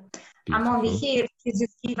feel. Beautiful. I'm only here to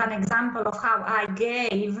just give an example of how I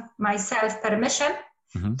gave myself permission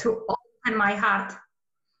to open my heart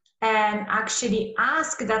and actually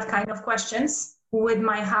ask that kind of questions with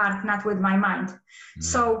my heart, not with my mind.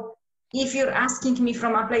 So if you're asking me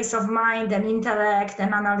from a place of mind and intellect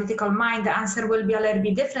and analytical mind, the answer will be a little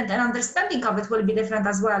bit different, and understanding of it will be different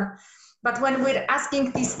as well. But when we're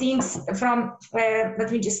asking these things from,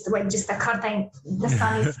 let me just wait, just a curtain, the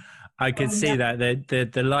sun is... I could see that,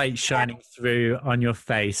 the light shining through on your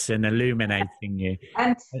face and illuminating you.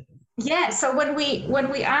 And yeah, so when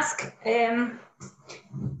we ask that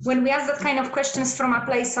kind of questions from a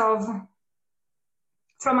place of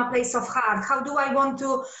heart, how do I want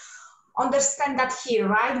to understand that here,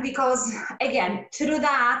 right? Because again, through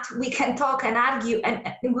that we can talk and argue,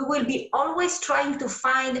 and we will be always trying to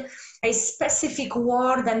find a specific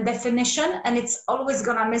word and definition, and it's always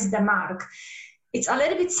gonna miss the mark. It's a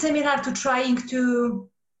little bit similar to trying to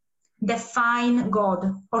define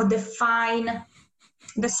God or define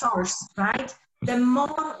the source, right? The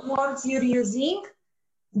more words you're using,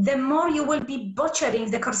 the more you will be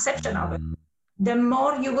butchering the conception of it. The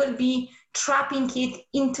more you will be trapping it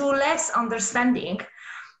into less understanding.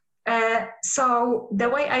 So the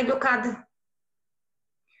way I look at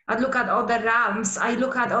other realms, I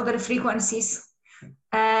look at other frequencies,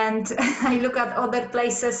 and I look at other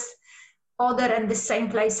places, other and the same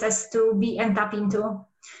places to be and tap into.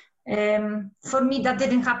 For me, that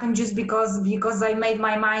didn't happen just because I made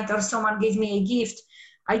my mind or someone gave me a gift.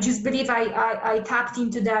 I just believe I tapped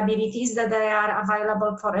into the abilities that they are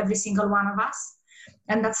available for every single one of us.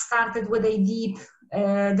 And that started with a deep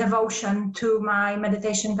devotion to my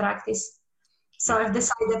meditation practice. So I've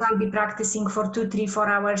decided I'll be practicing for 2, 3, 4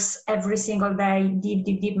 hours every single day,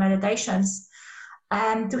 deep meditations,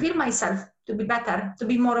 and to heal myself, to be better, to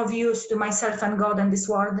be more of use to myself and God and this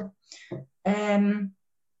world. And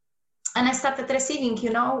I started receiving,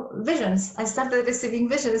 visions. I started receiving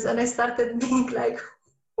visions, and I started being like,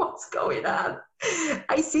 what's going on?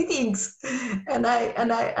 I see things, and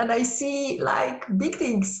I see like big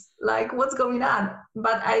things, like what's going on.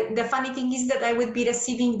 But the funny thing is that I would be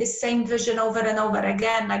receiving the same vision over and over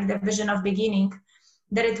again, like the vision of beginning,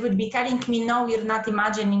 that it would be telling me, no, you're not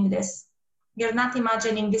imagining this. You're not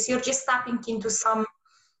imagining this. You're just tapping into some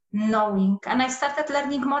knowing. And I started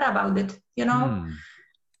learning more about it, you know.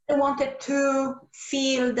 I wanted to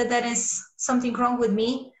feel that there is something wrong with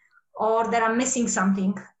me or that I'm missing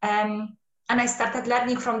something. And I started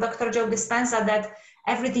learning from Dr. Joe Dispenza that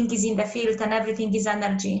everything is in the field and everything is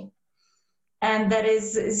energy. And there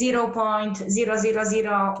is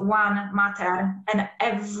 0.0001 matter, and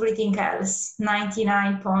everything else,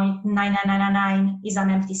 99.9999, is an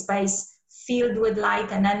empty space filled with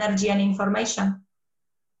light and energy and information.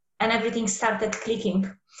 And everything started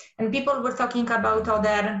clicking. And people were talking about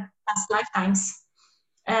other past lifetimes.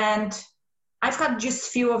 And I've had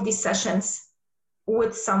just few of these sessions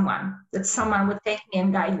with someone, that someone would take me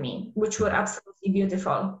and guide me, which were absolutely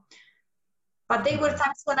beautiful. But there were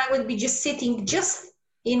times when I would be just sitting just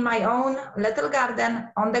in my own little garden,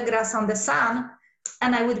 on the grass, on the sun,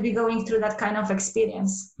 and I would be going through that kind of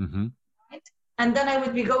experience. Right? And then I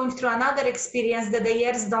would be going through another experience that the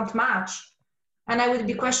years don't match. And I would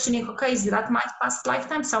be questioning, okay, is that my past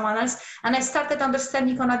lifetime, someone else? And I started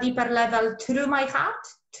understanding on a deeper level through my heart,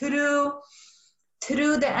 through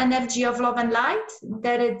the energy of love and light,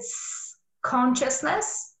 that it's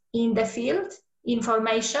consciousness in the field,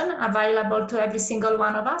 information available to every single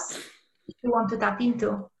one of us if you want to tap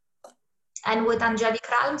into. And with angelic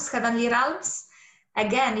realms, heavenly realms,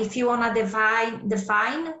 again, if you want to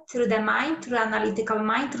define through the mind, through analytical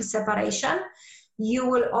mind, through separation, you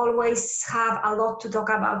will always have a lot to talk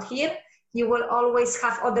about here. You will always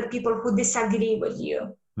have other people who disagree with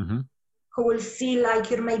you, who will feel like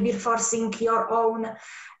you're maybe forcing your own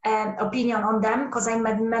opinion on them, because I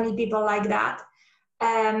met many people like that.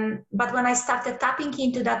 But when I started tapping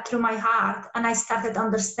into that through my heart, and I started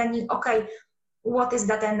understanding, okay, what is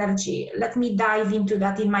that energy? Let me dive into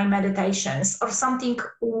that in my meditations, or something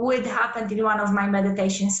would happen in one of my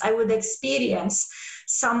meditations. I would experience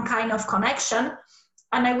some kind of connection,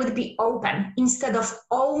 and I would be open instead of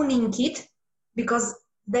owning it, because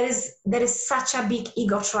there is such a big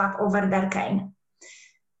ego trap over there, Kain.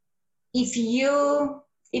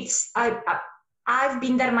 I've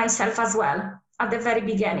been there myself as well at the very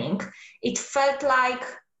beginning. It felt like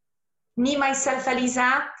me, myself,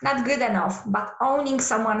 Eliza, not good enough, but owning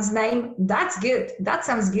someone's name, that's good. That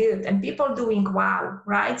sounds good. And people doing wow,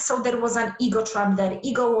 right? So there was an ego trap there.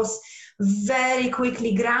 Ego was very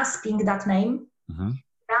quickly grasping that name,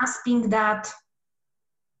 grasping that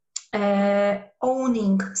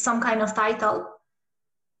owning some kind of title.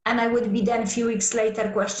 And I would be then a few weeks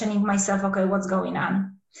later questioning myself, okay, what's going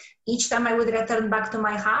on? Each time I would return back to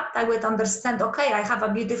my heart, I would understand, okay, I have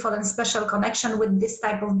a beautiful and special connection with this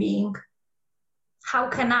type of being. How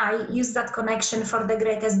can I use that connection for the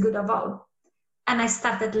greatest good of all? And I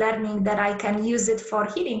started learning that I can use it for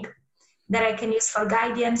healing, that I can use for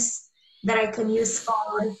guidance, that I can use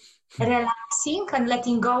for relaxing and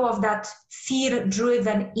letting go of that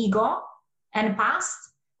fear-driven ego and past,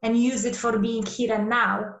 and use it for being here and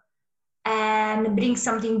now, and bring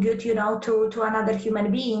something good, to another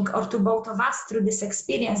human being, or to both of us through this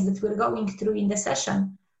experience that we're going through in the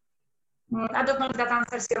session. I don't know if that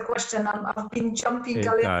answers your question. I've been jumping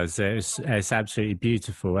a little. It does. It's absolutely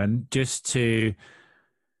beautiful. And just to,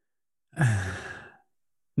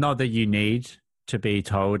 not that you need to be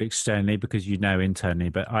told externally, because you know internally,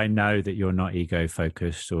 but I know that you're not ego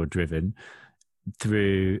focused or driven.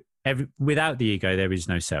 Without the ego, there is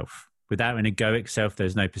no self. Without an egoic self,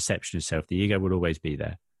 there's no perception of self. The ego will always be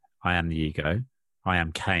there. I am the ego. I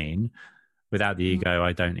am Kain. Without the ego,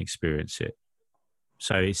 I don't experience it.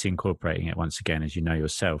 So it's incorporating it once again, as you know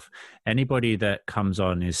yourself. Anybody that comes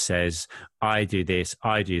on says, I do this,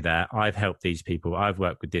 I do that, I've helped these people, I've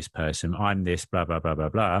worked with this person, I'm this, blah, blah, blah, blah,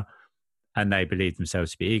 blah, and they believe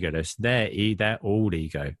themselves to be egoless, they're all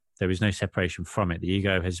ego. There is no separation from it. The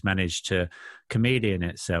ego has managed to chameleon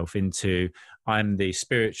itself into, I'm the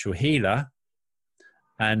spiritual healer,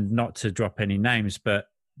 and not to drop any names, but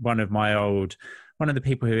one of the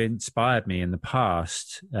people who inspired me in the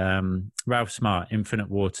past, Ralph Smart,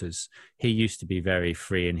 Infinite Waters, he used to be very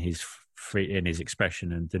free in his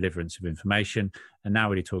expression and deliverance of information. And now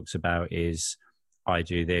what he talks about is, I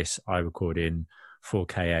do this, I record in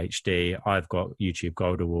 4K HD, I've got YouTube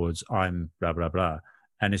Gold Awards, I'm blah, blah, blah.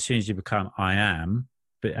 And as soon as you become I am,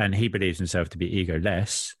 and he believes himself to be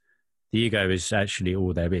egoless, the ego is actually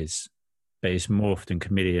all there is. But it's morphed and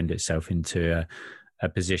chameleoned itself into a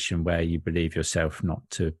position where you believe yourself not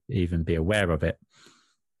to even be aware of it.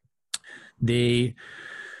 the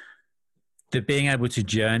being able to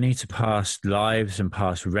journey to past lives and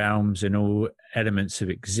past realms and all elements of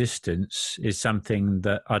existence is something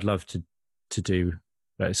that I'd love to do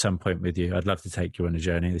at some point with you. I'd love to take you on a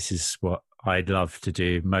journey. This is what I'd love to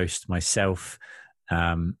do most myself.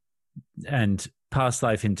 And past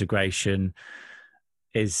life integration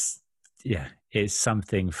is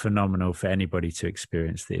something phenomenal for anybody to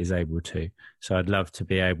experience that is able to. So I'd love to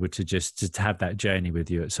be able to just to have that journey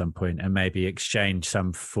with you at some point and maybe exchange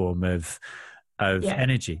some form of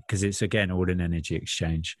energy, because it's, again, all an energy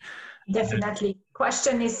exchange. Definitely.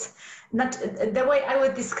 Question is not the way I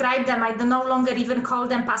would describe them. I no longer even call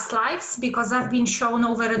them past lives, because I've been shown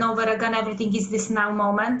over and over again, everything is this now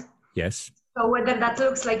moment. Yes. So whether that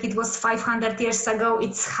looks like it was 500 years ago,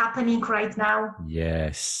 it's happening right now.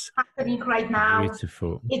 Yes. Happening right now.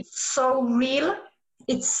 Beautiful. It's so real.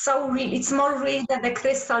 It's so real. It's more real than the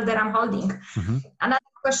crystal that I'm holding. Mm-hmm. Another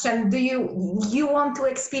question, do you want to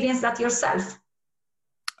experience that yourself?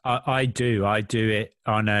 I do. I do it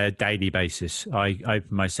on a daily basis. I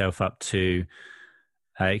open myself up to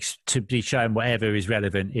be shown whatever is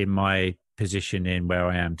relevant in my position in where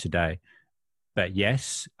I am today. But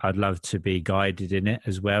yes, I'd love to be guided in it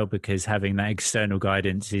as well, because having that external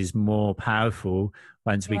guidance is more powerful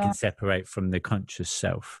once we can separate from the conscious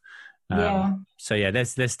self. So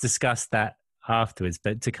let's discuss that afterwards.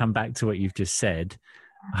 But to come back to what you've just said,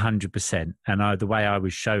 100%. And the way I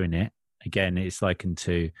was showing it, again, it's likened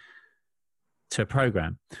to a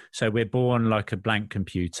program. So we're born like a blank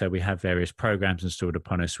computer. We have various programs installed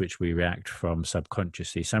upon us, which we react from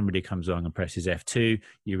subconsciously. Somebody comes along and presses F2,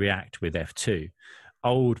 you react with F2.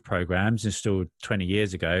 Old programs installed 20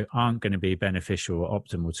 years ago aren't going to be beneficial or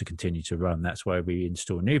optimal to continue to run. That's why we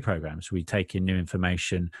install new programs. We take in new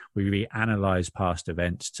information. We reanalyze past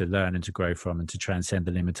events to learn and to grow from and to transcend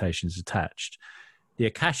the limitations attached. The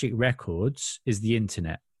Akashic Records is the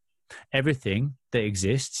internet. Everything that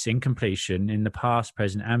exists in completion in the past,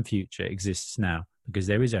 present, and future exists now, because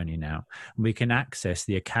there is only now. We can access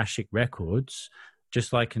the Akashic Records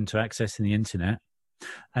just like into accessing the internet,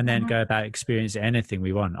 and then go about experiencing anything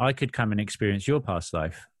we want. I could come and experience your past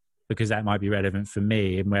life, because that might be relevant for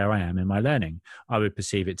me and where I am in my learning. I would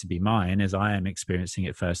perceive it to be mine as I am experiencing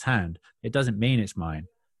it firsthand. It doesn't mean it's mine,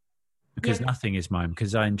 because nothing is mine,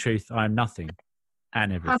 because in truth, I'm nothing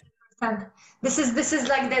and everything. This is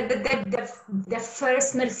like the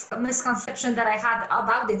first misconception that I had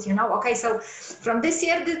about it, Okay, so from this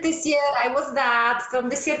year to this year, I was that, from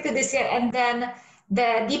this year to this year, and then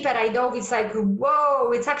the deeper I dove, it's like,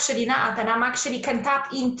 whoa, it's actually not, and I'm actually can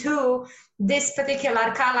tap into this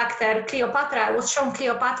particular character, Cleopatra. I was shown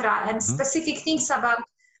Cleopatra and specific things about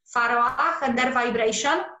Pharaoh and their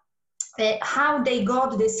vibration. How they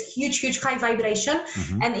got this huge high vibration,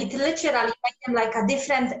 and it literally made them like a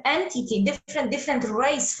different entity, different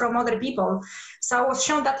race from other people. So I was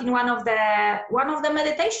shown that in one of the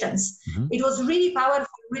meditations. It was really powerful,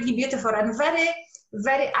 really beautiful, and very,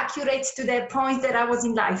 very accurate to the point that I was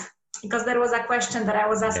in life. Because there was a question that I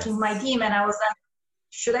was asking my team, and I was like,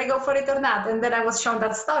 should I go for it or not? And then I was shown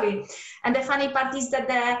that story. And the funny part is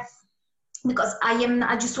that because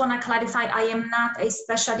I just want to clarify, I am not a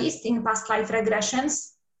specialist in past life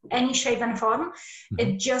regressions, any shape and form.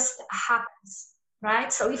 It just happens,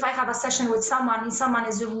 right? So if I have a session with someone and someone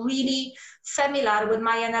is really familiar with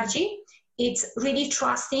my energy, it's really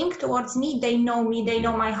trusting towards me, they know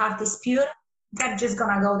my heart is pure, they're just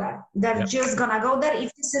going to go there. They're just going to go there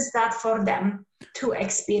if this is that for them to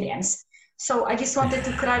experience. So I just wanted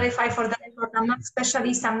to clarify for the record, I'm not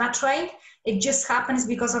specialist, I'm not trained. It just happens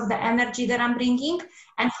because of the energy that I'm bringing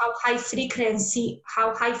and how high frequency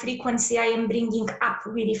I am bringing up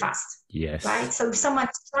really fast. Yes. Right? So if someone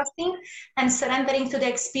is trusting and surrendering to the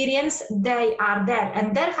experience, they are there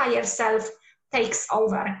and their higher self takes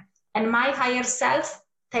over. And my higher self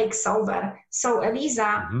takes over. So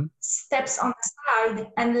Elisa steps on the side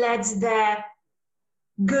and lets the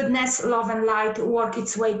goodness, love, and light work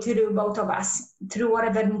its way through both of us, through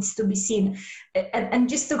whatever needs to be seen. And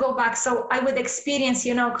just to go back, so I would experience,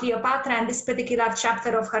 Cleopatra and this particular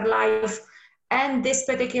chapter of her life and this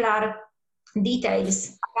particular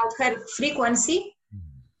details about her frequency.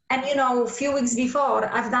 And, a few weeks before,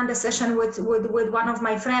 I've done the session with one of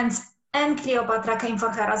my friends, and Cleopatra came for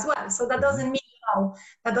her as well. So that doesn't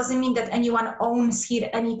mean, that anyone owns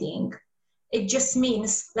here anything. It just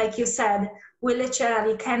means, like you said, we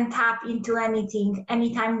literally can tap into anything,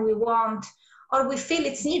 anytime we want, or we feel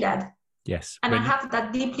it's needed. Yes. And I have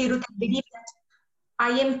that deeply rooted belief that I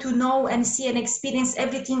am to know and see and experience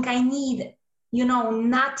everything I need,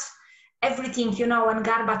 not everything, you know, and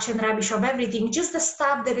garbage and rubbish of everything, just the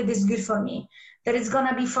stuff that it is good for me, that it's going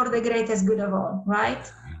to be for the greatest good of all,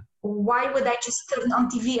 right? Why would I just turn on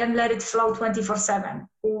TV and let it flow 24/7?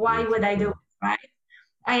 Why would I do it, right?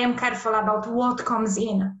 I am careful about what comes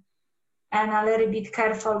in, and a little bit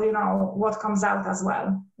careful, you know, what comes out as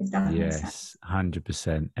well, if that makes sense.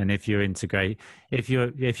 100%. And if you're if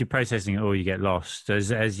you're processing it all, you get lost,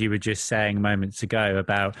 as you were just saying moments ago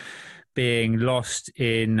about being lost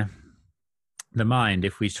in the mind.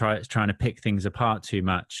 If we trying to pick things apart too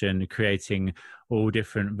much and creating all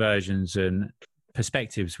different versions and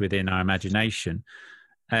perspectives within our imagination.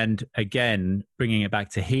 And again, bringing it back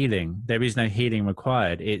to healing, there is no healing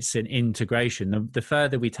required. It's an integration. The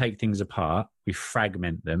further we take things apart, we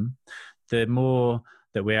fragment them, the more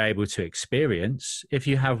that we're able to experience. If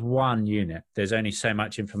you have one unit, there's only so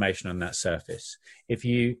much information on that surface. If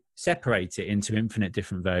you separate it into infinite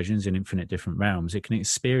different versions and infinite different realms, it can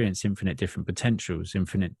experience infinite different potentials,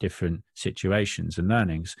 infinite different situations and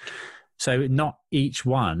learnings. So not each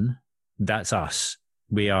one, that's us.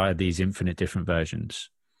 We are these infinite different versions.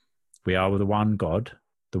 We are the one God,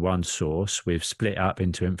 the one source. We've split up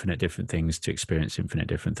into infinite different things to experience infinite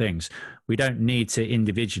different things. We don't need to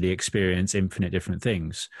individually experience infinite different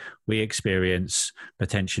things. We experience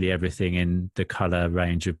potentially everything in the color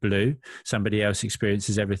range of blue. Somebody else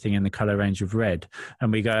experiences everything in the color range of red.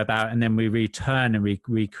 And we go about, and then we return and we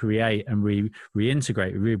recreate and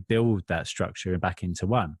reintegrate, rebuild that structure back into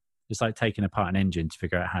one. It's like taking apart an engine to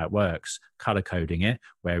figure out how it works, color coding it,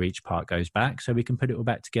 where each part goes back, so we can put it all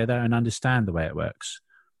back together and understand the way it works.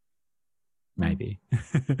 Maybe.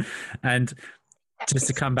 And just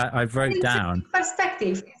to come back, I've wrote down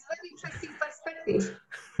perspective. It's very interesting perspective.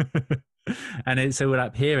 And it's all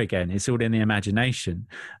up here again. It's all in the imagination.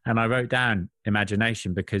 And I wrote down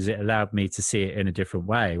imagination because it allowed me to see it in a different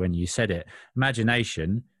way when you said it.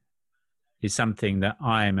 Imagination is something that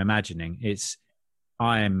I'm imagining.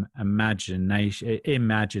 I'm imagining.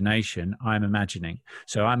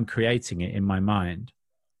 So I'm creating it in my mind,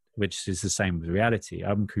 which is the same with reality.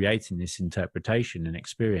 I'm creating this interpretation and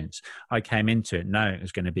experience. I came into it knowing it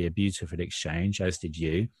was going to be a beautiful exchange, as did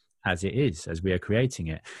you, as it is, as we are creating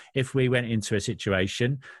it. If we went into a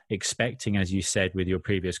situation expecting, as you said with your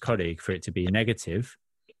previous colleague, for it to be negative,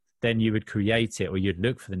 then you would create it, or you'd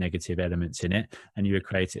look for the negative elements in it, and you would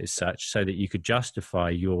create it as such so that you could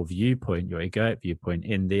justify your viewpoint, your egoic viewpoint,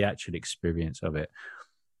 in the actual experience of it.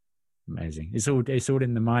 Amazing. It's all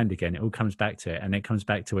in the mind again. It all comes back to it. And it comes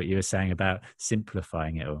back to what you were saying about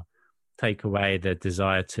simplifying it all. Take away the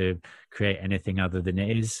desire to create anything other than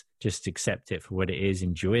it is. Just accept it for what it is,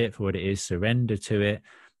 enjoy it for what it is, surrender to it.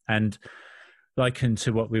 And liken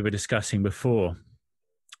to what we were discussing before,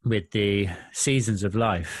 with the seasons of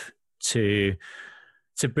life, to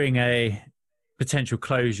bring a potential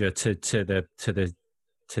closure to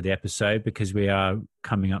the episode, because we are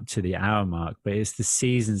coming up to the hour mark, but it's the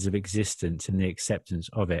seasons of existence and the acceptance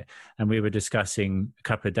of it. And we were discussing a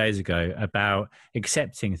couple of days ago about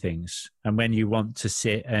accepting things, and when you want to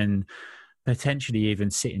sit and potentially even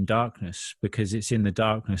sit in darkness, because it's in the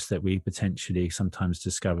darkness that we potentially sometimes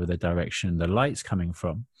discover the direction the light's coming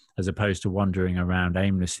from, as opposed to wandering around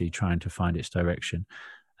aimlessly trying to find its direction.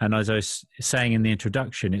 And as I was saying in the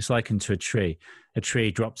introduction, it's likened to a tree. A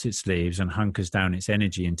tree drops its leaves and hunkers down its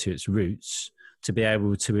energy into its roots to be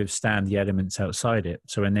able to withstand the elements outside it.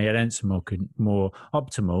 So when the elements are more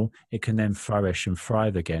optimal, it can then flourish and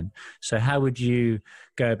thrive again. So how would you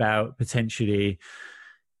go about potentially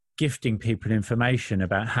gifting people information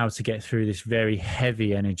about how to get through this very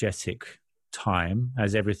heavy energetic time,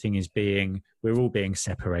 as everything is we're all being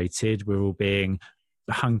separated, we're all being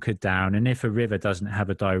hunkered down, and if a river doesn't have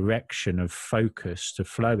a direction of focus to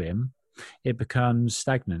flow in, it becomes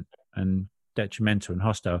stagnant and detrimental and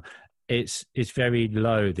hostile. It's very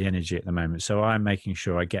low, the energy at the moment. So I'm making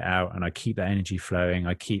sure I get out and I keep that energy flowing,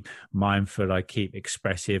 I keep mindful, I keep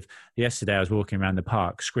expressive. Yesterday I was walking around the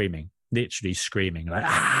park literally screaming, like,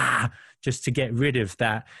 just to get rid of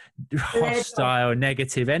that hostile,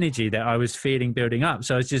 negative energy that I was feeling building up.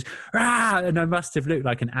 So I was just, and I must have looked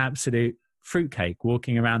like an absolute fruitcake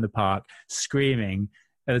walking around the park, screaming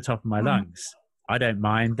at the top of my lungs. I don't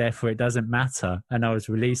mind, therefore it doesn't matter. And I was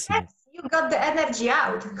releasing it. You got the energy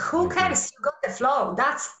out. Who cares? You got the flow.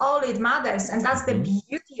 That's all it matters. And that's the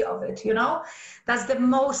beauty of it, you know? That's the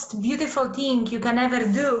most beautiful thing you can ever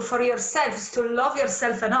do for yourself, is to love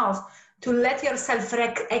yourself enough to let yourself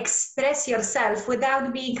express yourself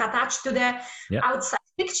without being attached to the outside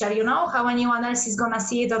picture, you know, how anyone else is going to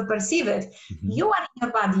see it or perceive it. You are in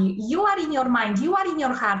your body, you are in your mind, you are in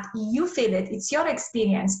your heart, you feel it. It's your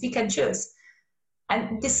experience. Pick and choose.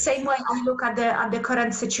 And the same way I look at the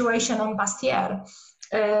current situation on past year,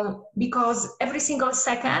 because every single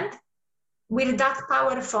second we're that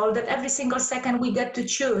powerful that every single second we get to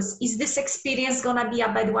choose. Is this experience gonna be a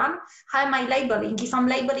bad one? How am I labeling? If I'm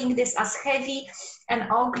labeling this as heavy and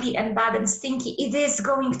ugly and bad and stinky, it is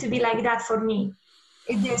going to be like that for me.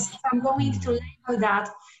 It is. If I'm going to label that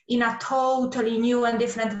in a totally new and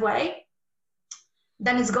different way,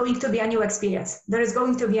 then it's going to be a new experience. There is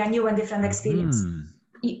going to be a new and different experience.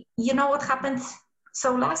 You know what happened?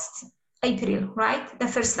 So last April, right? The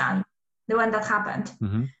first time, the one that happened.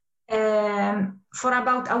 For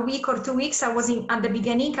about a week or 2 weeks, at the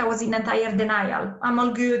beginning, I was in entire denial. I'm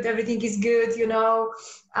all good. Everything is good. You know,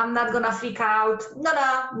 I'm not going to freak out. No.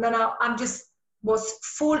 I'm just was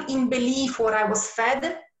full in belief what I was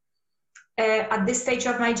fed at this stage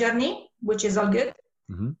of my journey, which is all good.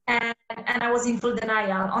 And I was in full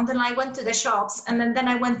denial until I went to the shops. And then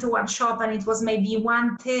I went to one shop and it was maybe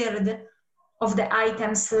 1/3 of the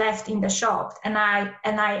items left in the shop. And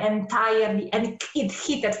I entirely, and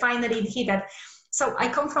finally it hit it. So I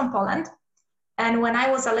come from Poland. And when I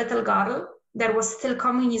was a little girl, there was still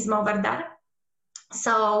communism over there.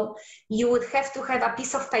 So you would have to have a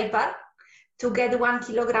piece of paper to get 1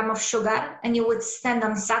 kilogram of sugar, and you would stand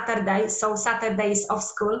on Saturday. So Saturdays off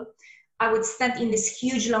school, I would stand in this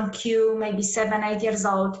huge long queue, maybe 7, 8 years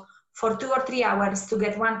old, for 2 or 3 hours to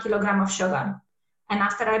get 1 kilogram of sugar. And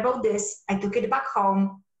after I bought this, I took it back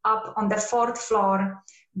home, up on the 4th floor,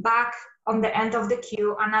 back on the end of the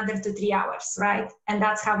queue, another 2, 3 hours, right? And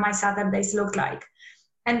that's how my Saturdays looked like.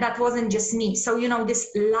 And that wasn't just me. So, you know, this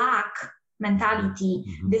lack mentality,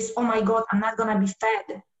 this, oh my God, I'm not going to be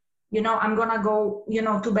fed. You know, I'm going to go, you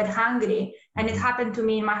know, to bed hungry. And it happened to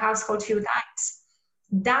me in my household a few times.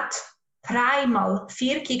 That primal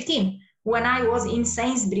fear kicked in when I was in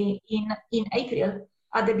Sainsbury in April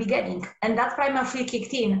at the beginning. And that primal fear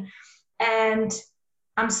kicked in. And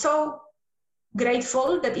I'm so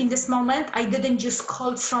grateful that in this moment, I didn't just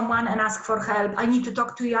call someone and ask for help. I need to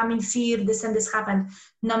talk to you. I'm in fear. This and this happened.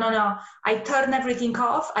 No. I turned everything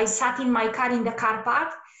off. I sat in my car in the car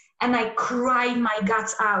park and I cried my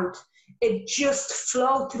guts out. It just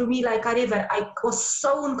flowed through me like a river. I was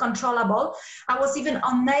so uncontrollable. I was even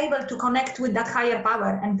unable to connect with that higher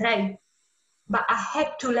power and pray. But I had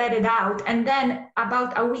to let it out. And then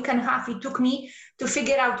about a week and a half, it took me to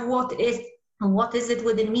figure out what is it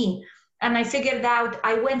within me. And I figured out,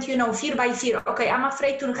 I went, you know, fear by fear. Okay, I'm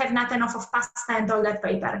afraid to have not enough of pasta and toilet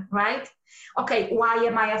paper, right? Okay, why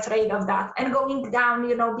am I afraid of that? And going down,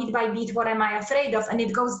 you know, bit by bit, what am I afraid of? And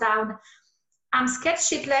it goes down. I'm scared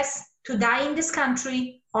shitless to die in this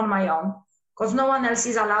country on my own because no one else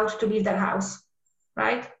is allowed to leave their house,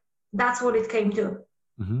 right? That's what it came to.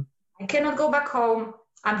 I cannot go back home.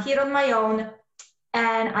 I'm here on my own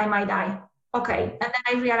and I might die. Okay. And then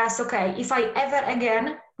I realized, okay, if I ever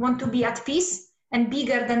again want to be at peace and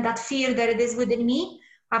bigger than that fear that it is within me,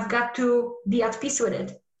 I've got to be at peace with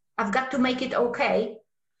it. I've got to make it okay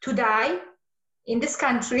to die in this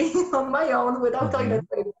country on my own without toilet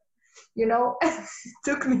paper. You know, it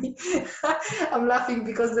took me, I'm laughing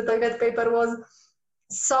because the toilet paper was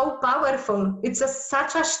so powerful. It's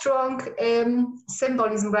such a strong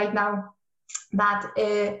symbolism right now. But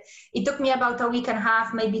it took me about a week and a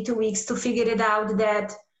half, maybe 2 weeks to figure it out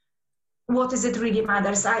that what is it really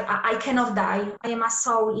matters. I cannot die. I am a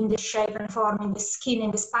soul in this shape and form, in this skin,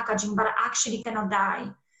 in this packaging, but I actually cannot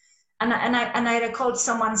die. And I recalled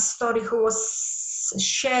someone's story who was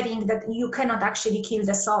sharing that you cannot actually kill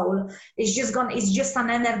the soul. It's just an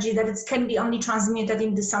energy that it can be only transmuted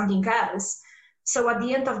into something else. So at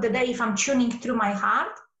the end of the day, if I'm tuning through my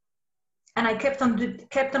heart, and I kept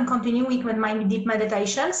on continuing with my deep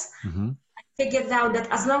meditations, I figured out that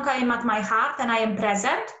as long as I am at my heart and I am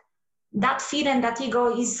present, that fear and that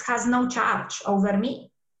ego has no charge over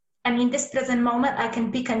me. And in this present moment, I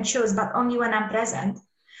can pick and choose, but only when I'm present.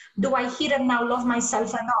 Do I here and now love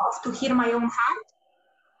myself enough to hear my own heart?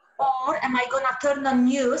 Or am I going to turn on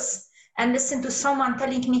news and listen to someone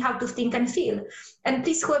telling me how to think and feel? And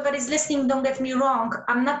please, whoever is listening, don't get me wrong.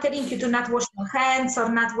 I'm not telling you to not wash your hands or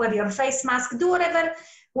not wear your face mask. Do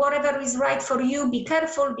whatever is right for you. Be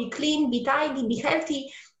careful, be clean, be tidy, be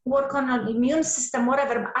healthy, work on an immune system,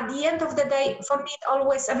 whatever. But at the end of the day, for me,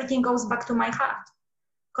 everything goes back to my heart.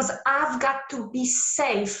 Because I've got to be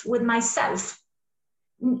safe with myself.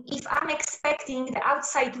 If I'm expecting the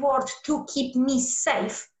outside world to keep me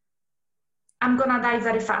safe, I'm going to die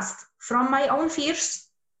very fast from my own fears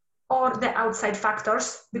or the outside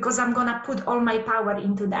factors, because I'm going to put all my power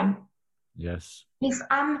into them. Yes. If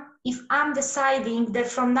I'm deciding that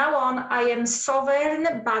from now on I am sovereign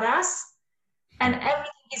badass and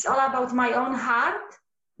everything is all about my own heart,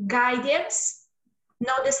 guidance,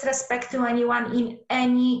 no disrespect to anyone in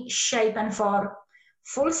any shape and form.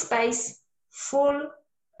 Full space, full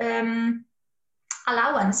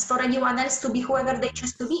allowance for anyone else to be whoever they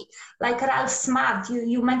choose to be. Like Ralph Smart,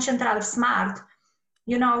 you mentioned Ralph Smart.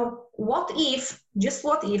 You know, what if, just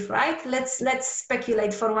what if, right? Let's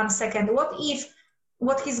speculate for 1 second. What if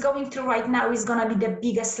what he's going through right now is going to be the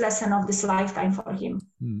biggest lesson of this lifetime for him?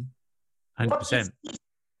 100%.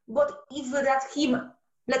 What if that him,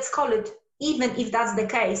 let's call it, even if that's the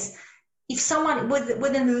case, if someone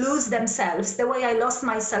wouldn't lose themselves the way I lost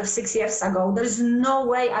myself 6 years ago, there's no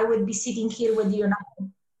way I would be sitting here with you now.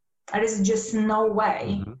 There is just no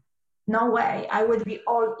way. No way. I would be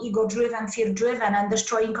all ego-driven, fear-driven, and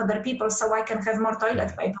destroying other people so I can have more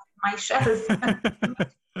toilet paper on my shelf.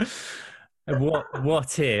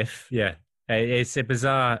 What if? Yeah, it's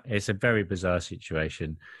a very bizarre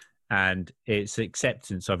situation, and it's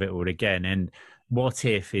acceptance of it all again. And what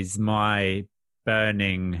if is my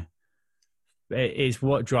burning. It's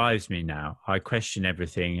what drives me now. I question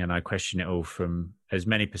everything, and I question it all from as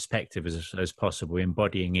many perspectives as possible,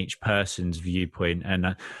 embodying each person's viewpoint,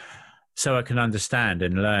 and so I can understand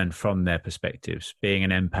and learn from their perspectives. Being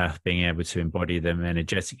an empath, being able to embody them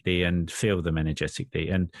energetically and feel them energetically.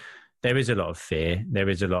 And there is a lot of fear. There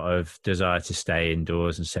is a lot of desire to stay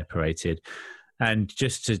indoors and separated. And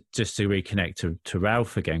just to reconnect to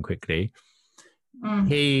Ralph again quickly,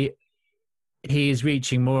 he is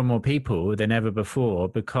reaching more and more people than ever before,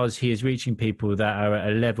 because he is reaching people that are at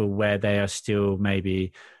a level where they are still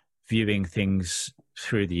maybe viewing things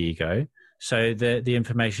through the ego. So the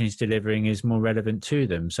information he's delivering is more relevant to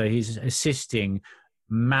them. So he's assisting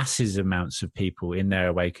massive amounts of people in their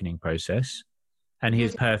awakening process. And he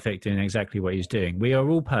is perfect in exactly what he's doing. We are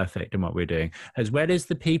all perfect in what we're doing, as well as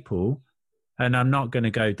the people. And I'm not going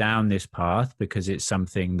to go down this path because it's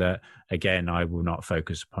something that, again, I will not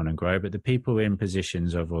focus upon and grow. But the people in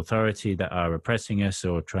positions of authority that are oppressing us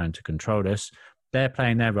or trying to control us, they're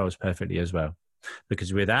playing their roles perfectly as well.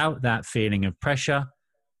 Because without that feeling of pressure,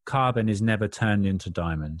 carbon is never turned into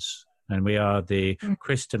diamonds. And we are the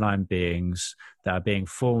crystalline beings that are being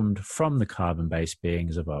formed from the carbon-based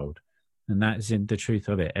beings of old. And that is in the truth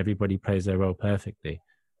of it. Everybody plays their role perfectly.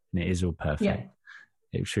 And it is all perfect. Yeah.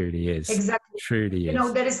 It truly is. Exactly. Truly is. You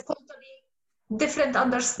know, there is totally different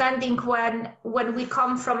understanding when we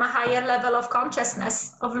come from a higher level of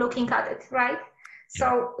consciousness of looking at it, right?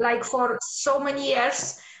 So like for so many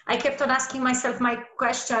years, I kept on asking myself my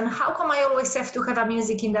question, how come I always have to have a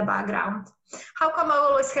music in the background? How come I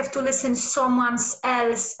always have to listen to someone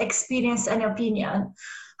else's experience and opinion?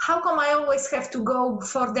 How come I always have to go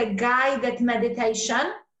for the guided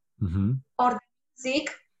meditation or the music?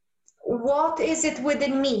 What is it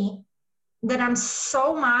within me that I'm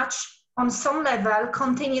so much, on some level,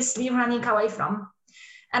 continuously running away from?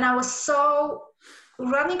 And I was so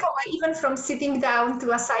running away even from sitting down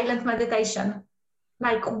to a silent meditation.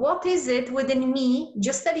 Like, what is it within me,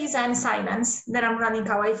 just Elisa and silence, that I'm running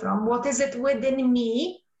away from? What is it within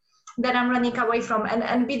me that I'm running away from?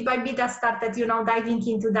 And bit by bit, I started, diving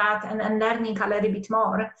into that and learning a little bit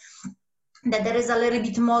more. That there is a little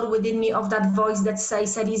bit more within me of that voice that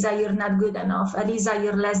says, Elisa, you're not good enough. Elisa,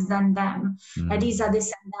 you're less than them. Elisa,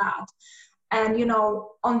 this and that. And,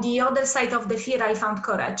 on the other side of the fear, I found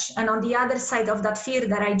courage. And on the other side of that fear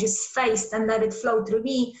that I just faced and let it flow through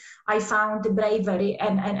me, I found bravery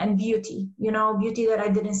and beauty, beauty that I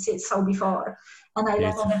didn't see so before. And I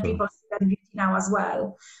let other people see that beauty now as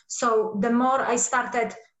well. So the more I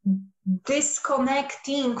started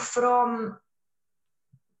disconnecting from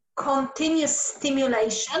continuous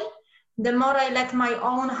stimulation, the more I let my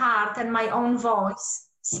own heart and my own voice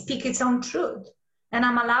speak its own truth. And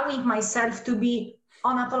I'm allowing myself to be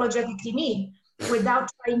unapologetically me without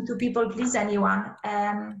trying to people please anyone.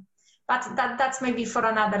 But that's maybe for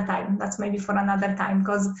another time.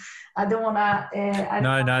 Because I don't want to...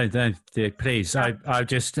 No, please. Yeah. I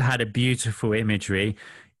just had a beautiful imagery.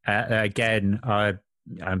 Again,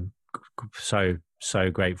 I'm so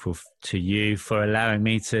grateful to you for allowing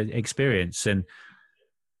me to experience. And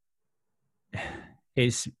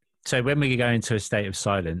it's so when we go into a state of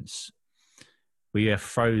silence, we are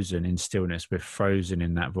frozen in stillness. We're frozen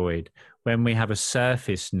in that void. When we have a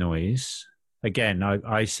surface noise, again,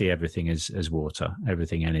 I see everything as water,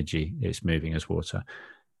 everything energy, it's moving as water.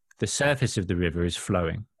 The surface of the river is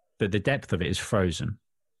flowing, but the depth of it is frozen.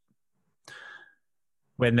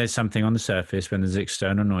 When there's something on the surface, when there's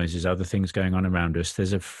external noises, other things going on around us,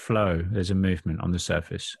 there's a flow, there's a movement on the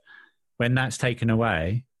surface. When that's taken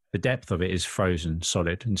away, the depth of it is frozen,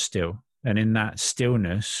 solid and still. And in that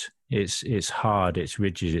stillness It's hard, it's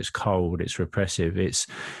rigid, it's cold, it's repressive.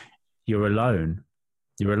 You're alone.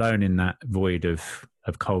 You're alone in that void of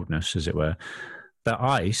coldness, as it were. The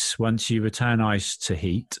ice, once you return ice to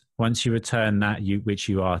heat, once you return that which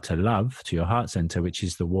you are to love, to your heart center, which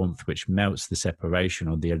is the warmth which melts the separation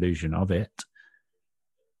or the illusion of it,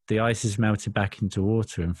 the ice is melted back into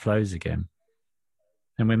water and flows again.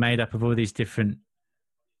 And we're made up of all these different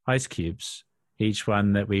ice cubes, each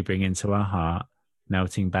one that we bring into our heart,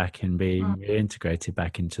 melting back and being reintegrated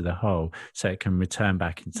back into the whole, so it can return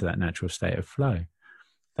back into that natural state of flow.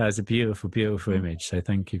 That is a beautiful, beautiful image. So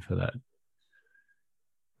thank you for that.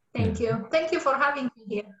 Thank you. Thank you for having me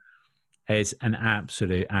here. It's an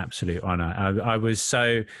absolute, absolute honor.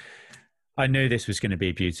 I knew this was going to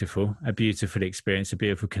be beautiful, a beautiful experience, a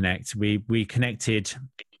beautiful connect. We connected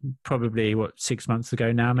probably 6 months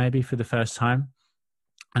ago now, maybe for the first time.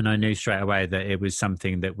 And I knew straight away that it was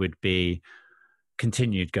something that would be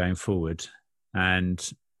continued going forward. And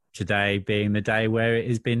today being the day where it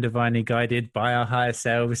has been divinely guided by our higher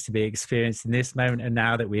selves to be experienced in this moment, and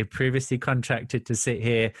now that we have previously contracted to sit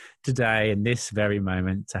here today in this very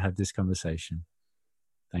moment to have this conversation.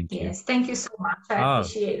 Thank you. Yes, thank you so much. I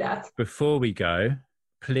appreciate that. Before we go,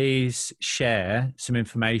 please share some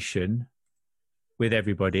information with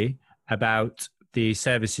everybody about the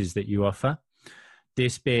services that you offer,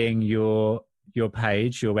 this being your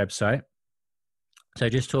page, your website. So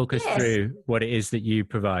just talk us through what it is that you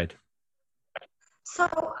provide. So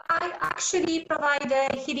I actually provide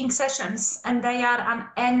healing sessions, and they are an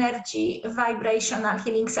energy vibrational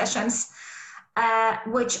healing sessions,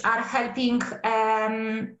 which are helping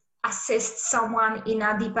assist someone in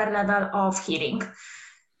a deeper level of healing.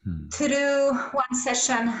 Through one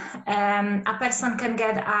session, a person can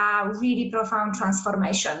get a really profound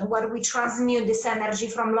transformation where we transmute this energy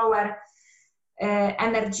from lower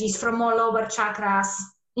energies from all lower chakras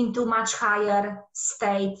into much higher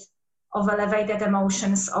state of elevated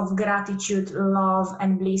emotions of gratitude, love,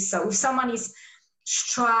 and bliss. So if someone is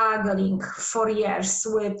struggling for years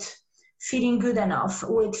with feeling good enough,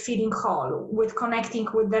 with feeling whole, with connecting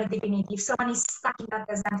with their divinity, if someone is stuck in that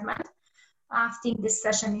resentment, I think this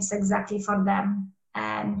session is exactly for them.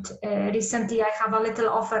 And recently I have a little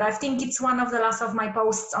offer. I think it's one of the last of my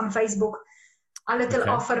posts on Facebook, a little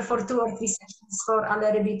offer for 2 or 3 sessions for a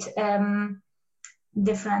little bit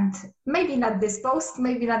different. Maybe not this post,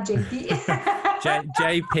 maybe not JP.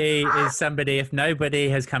 JP is somebody, if nobody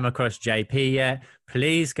has come across JP yet,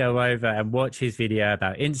 please go over and watch his video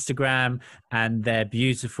about Instagram and their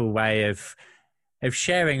beautiful way of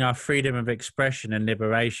sharing our freedom of expression and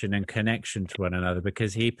liberation and connection to one another,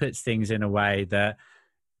 because he puts things in a way that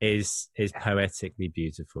is poetically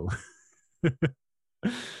beautiful.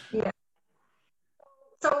 Yeah.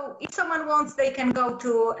 So if someone wants, they can go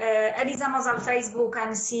to Eliza Mozal Facebook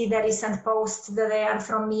and see the recent posts that they are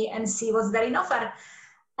from me and see what's there in offer.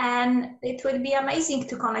 And it will be amazing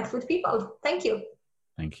to connect with people. Thank you.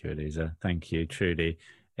 Thank you, Eliza. Thank you, truly.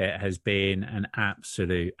 It has been an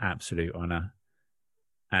absolute, absolute honor.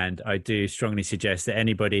 And I do strongly suggest that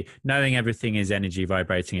anybody, knowing everything is energy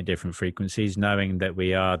vibrating at different frequencies, knowing that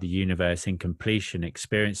we are the universe in completion,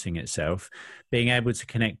 experiencing itself, being able to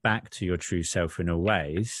connect back to your true self in all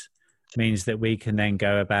ways means that we can then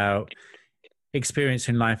go about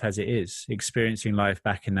experiencing life as it is, experiencing life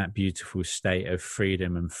back in that beautiful state of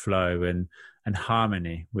freedom and flow and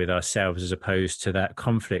harmony with ourselves, as opposed to that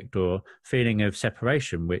conflict or feeling of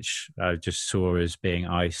separation, which I just saw as being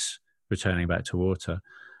ice returning back to water.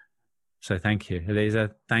 So thank you,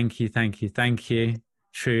 Eliza. Thank you, thank you, thank you.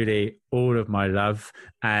 Truly all of my love.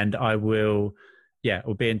 And I will,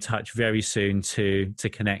 we'll be in touch very soon to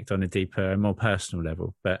connect on a deeper and more personal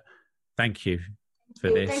level. But thank you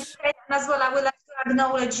for this. Thank you as well. I would like to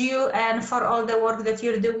acknowledge you and for all the work that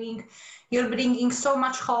you're doing. You're bringing so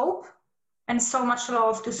much hope and so much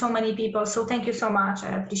love to so many people. So thank you so much.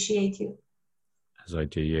 I appreciate you. As I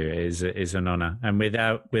do you, it is an honor. And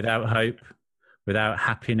without hope, without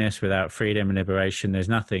happiness, without freedom and liberation, there's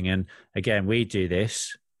nothing. And again, we do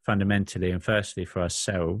this fundamentally and firstly for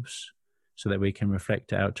ourselves so that we can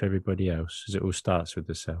reflect it out to everybody else, as it all starts with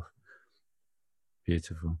the self.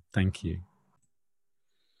 Beautiful. Thank you.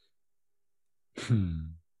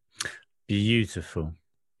 Beautiful.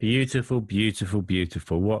 Beautiful, beautiful,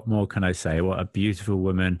 beautiful. What more can I say? What a beautiful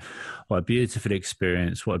woman. What a beautiful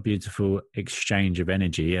experience. What a beautiful exchange of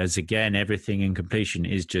energy. As again, everything in completion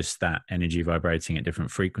is just that energy vibrating at different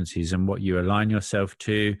frequencies. And what you align yourself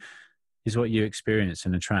to is what you experience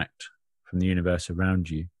and attract from the universe around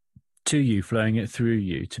you, to you, flowing it through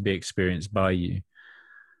you, to be experienced by you.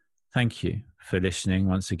 Thank you for listening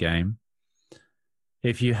once again.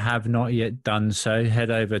 If you have not yet done so, head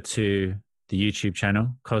over to the YouTube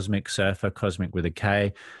channel, Cosmic Surfer, Cosmic with a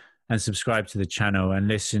K, and subscribe to the channel and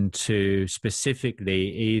listen to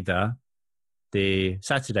specifically either the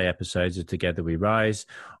Saturday episodes of Together We Rise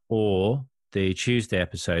or the Tuesday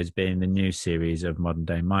episodes being the new series of Modern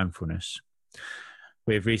Day Mindfulness.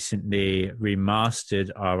 We've recently remastered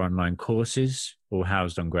our online courses, all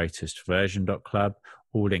housed on greatestversion.club.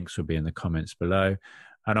 All links will be in the comments below.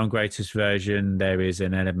 And on Greatest Version, there is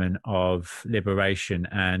an element of liberation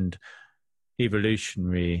and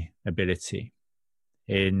evolutionary ability.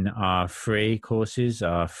 In our free courses,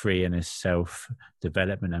 our free inner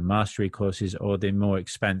self-development and mastery courses, or the more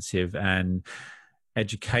expansive and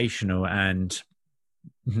educational and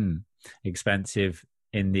expansive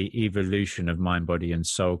in the evolution of mind, body, and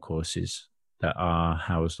soul courses that are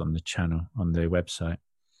housed on the channel, on the website.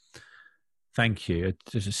 Thank you.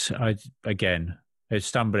 Again, it's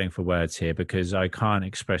stumbling for words here because I can't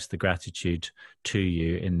express the gratitude to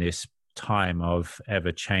you in this time of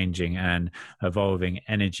ever-changing and evolving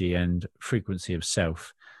energy and frequency of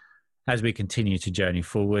self. As we continue to journey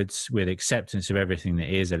forwards with acceptance of everything that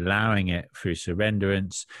is, allowing it through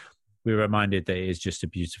surrenderance, we're reminded that it is just a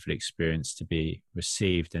beautiful experience to be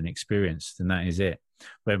received and experienced, and that is it.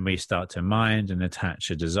 When we start to mind and attach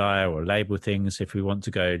a desire or label things, if we want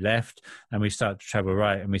to go left and we start to travel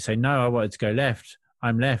right and we say, no, I wanted to go left,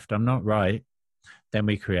 I'm not right, then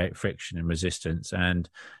we create friction and resistance and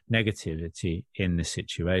negativity in the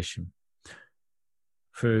situation.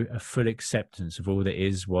 Through a full acceptance of all that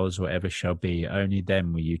is, was, or ever shall be, only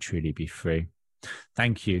then will you truly be free.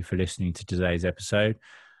 Thank you for listening to today's episode.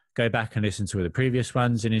 Go back and listen to all the previous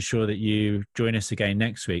ones and ensure that you join us again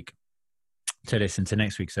next week to listen to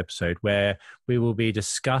next week's episode, where we will be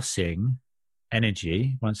discussing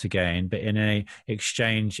energy once again, but in an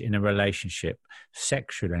exchange in a relationship,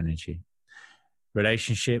 sexual energy,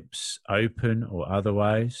 relationships, open or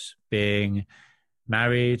otherwise, being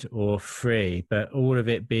married or free, but all of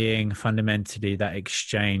it being fundamentally that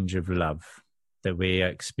exchange of love that we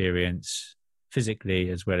experience physically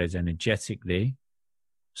as well as energetically,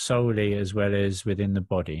 solely as well as within the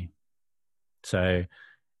body. So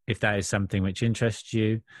if that is something which interests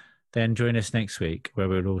you, then join us next week where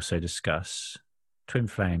we'll also discuss twin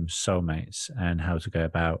flames, soulmates, and how to go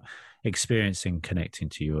about experiencing connecting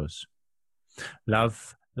to yours.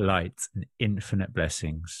 Love, light, and infinite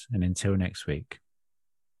blessings. And until next week,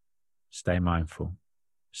 stay mindful,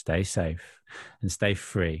 stay safe, and stay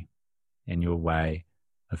free in your way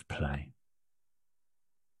of play.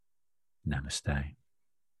 Namaste.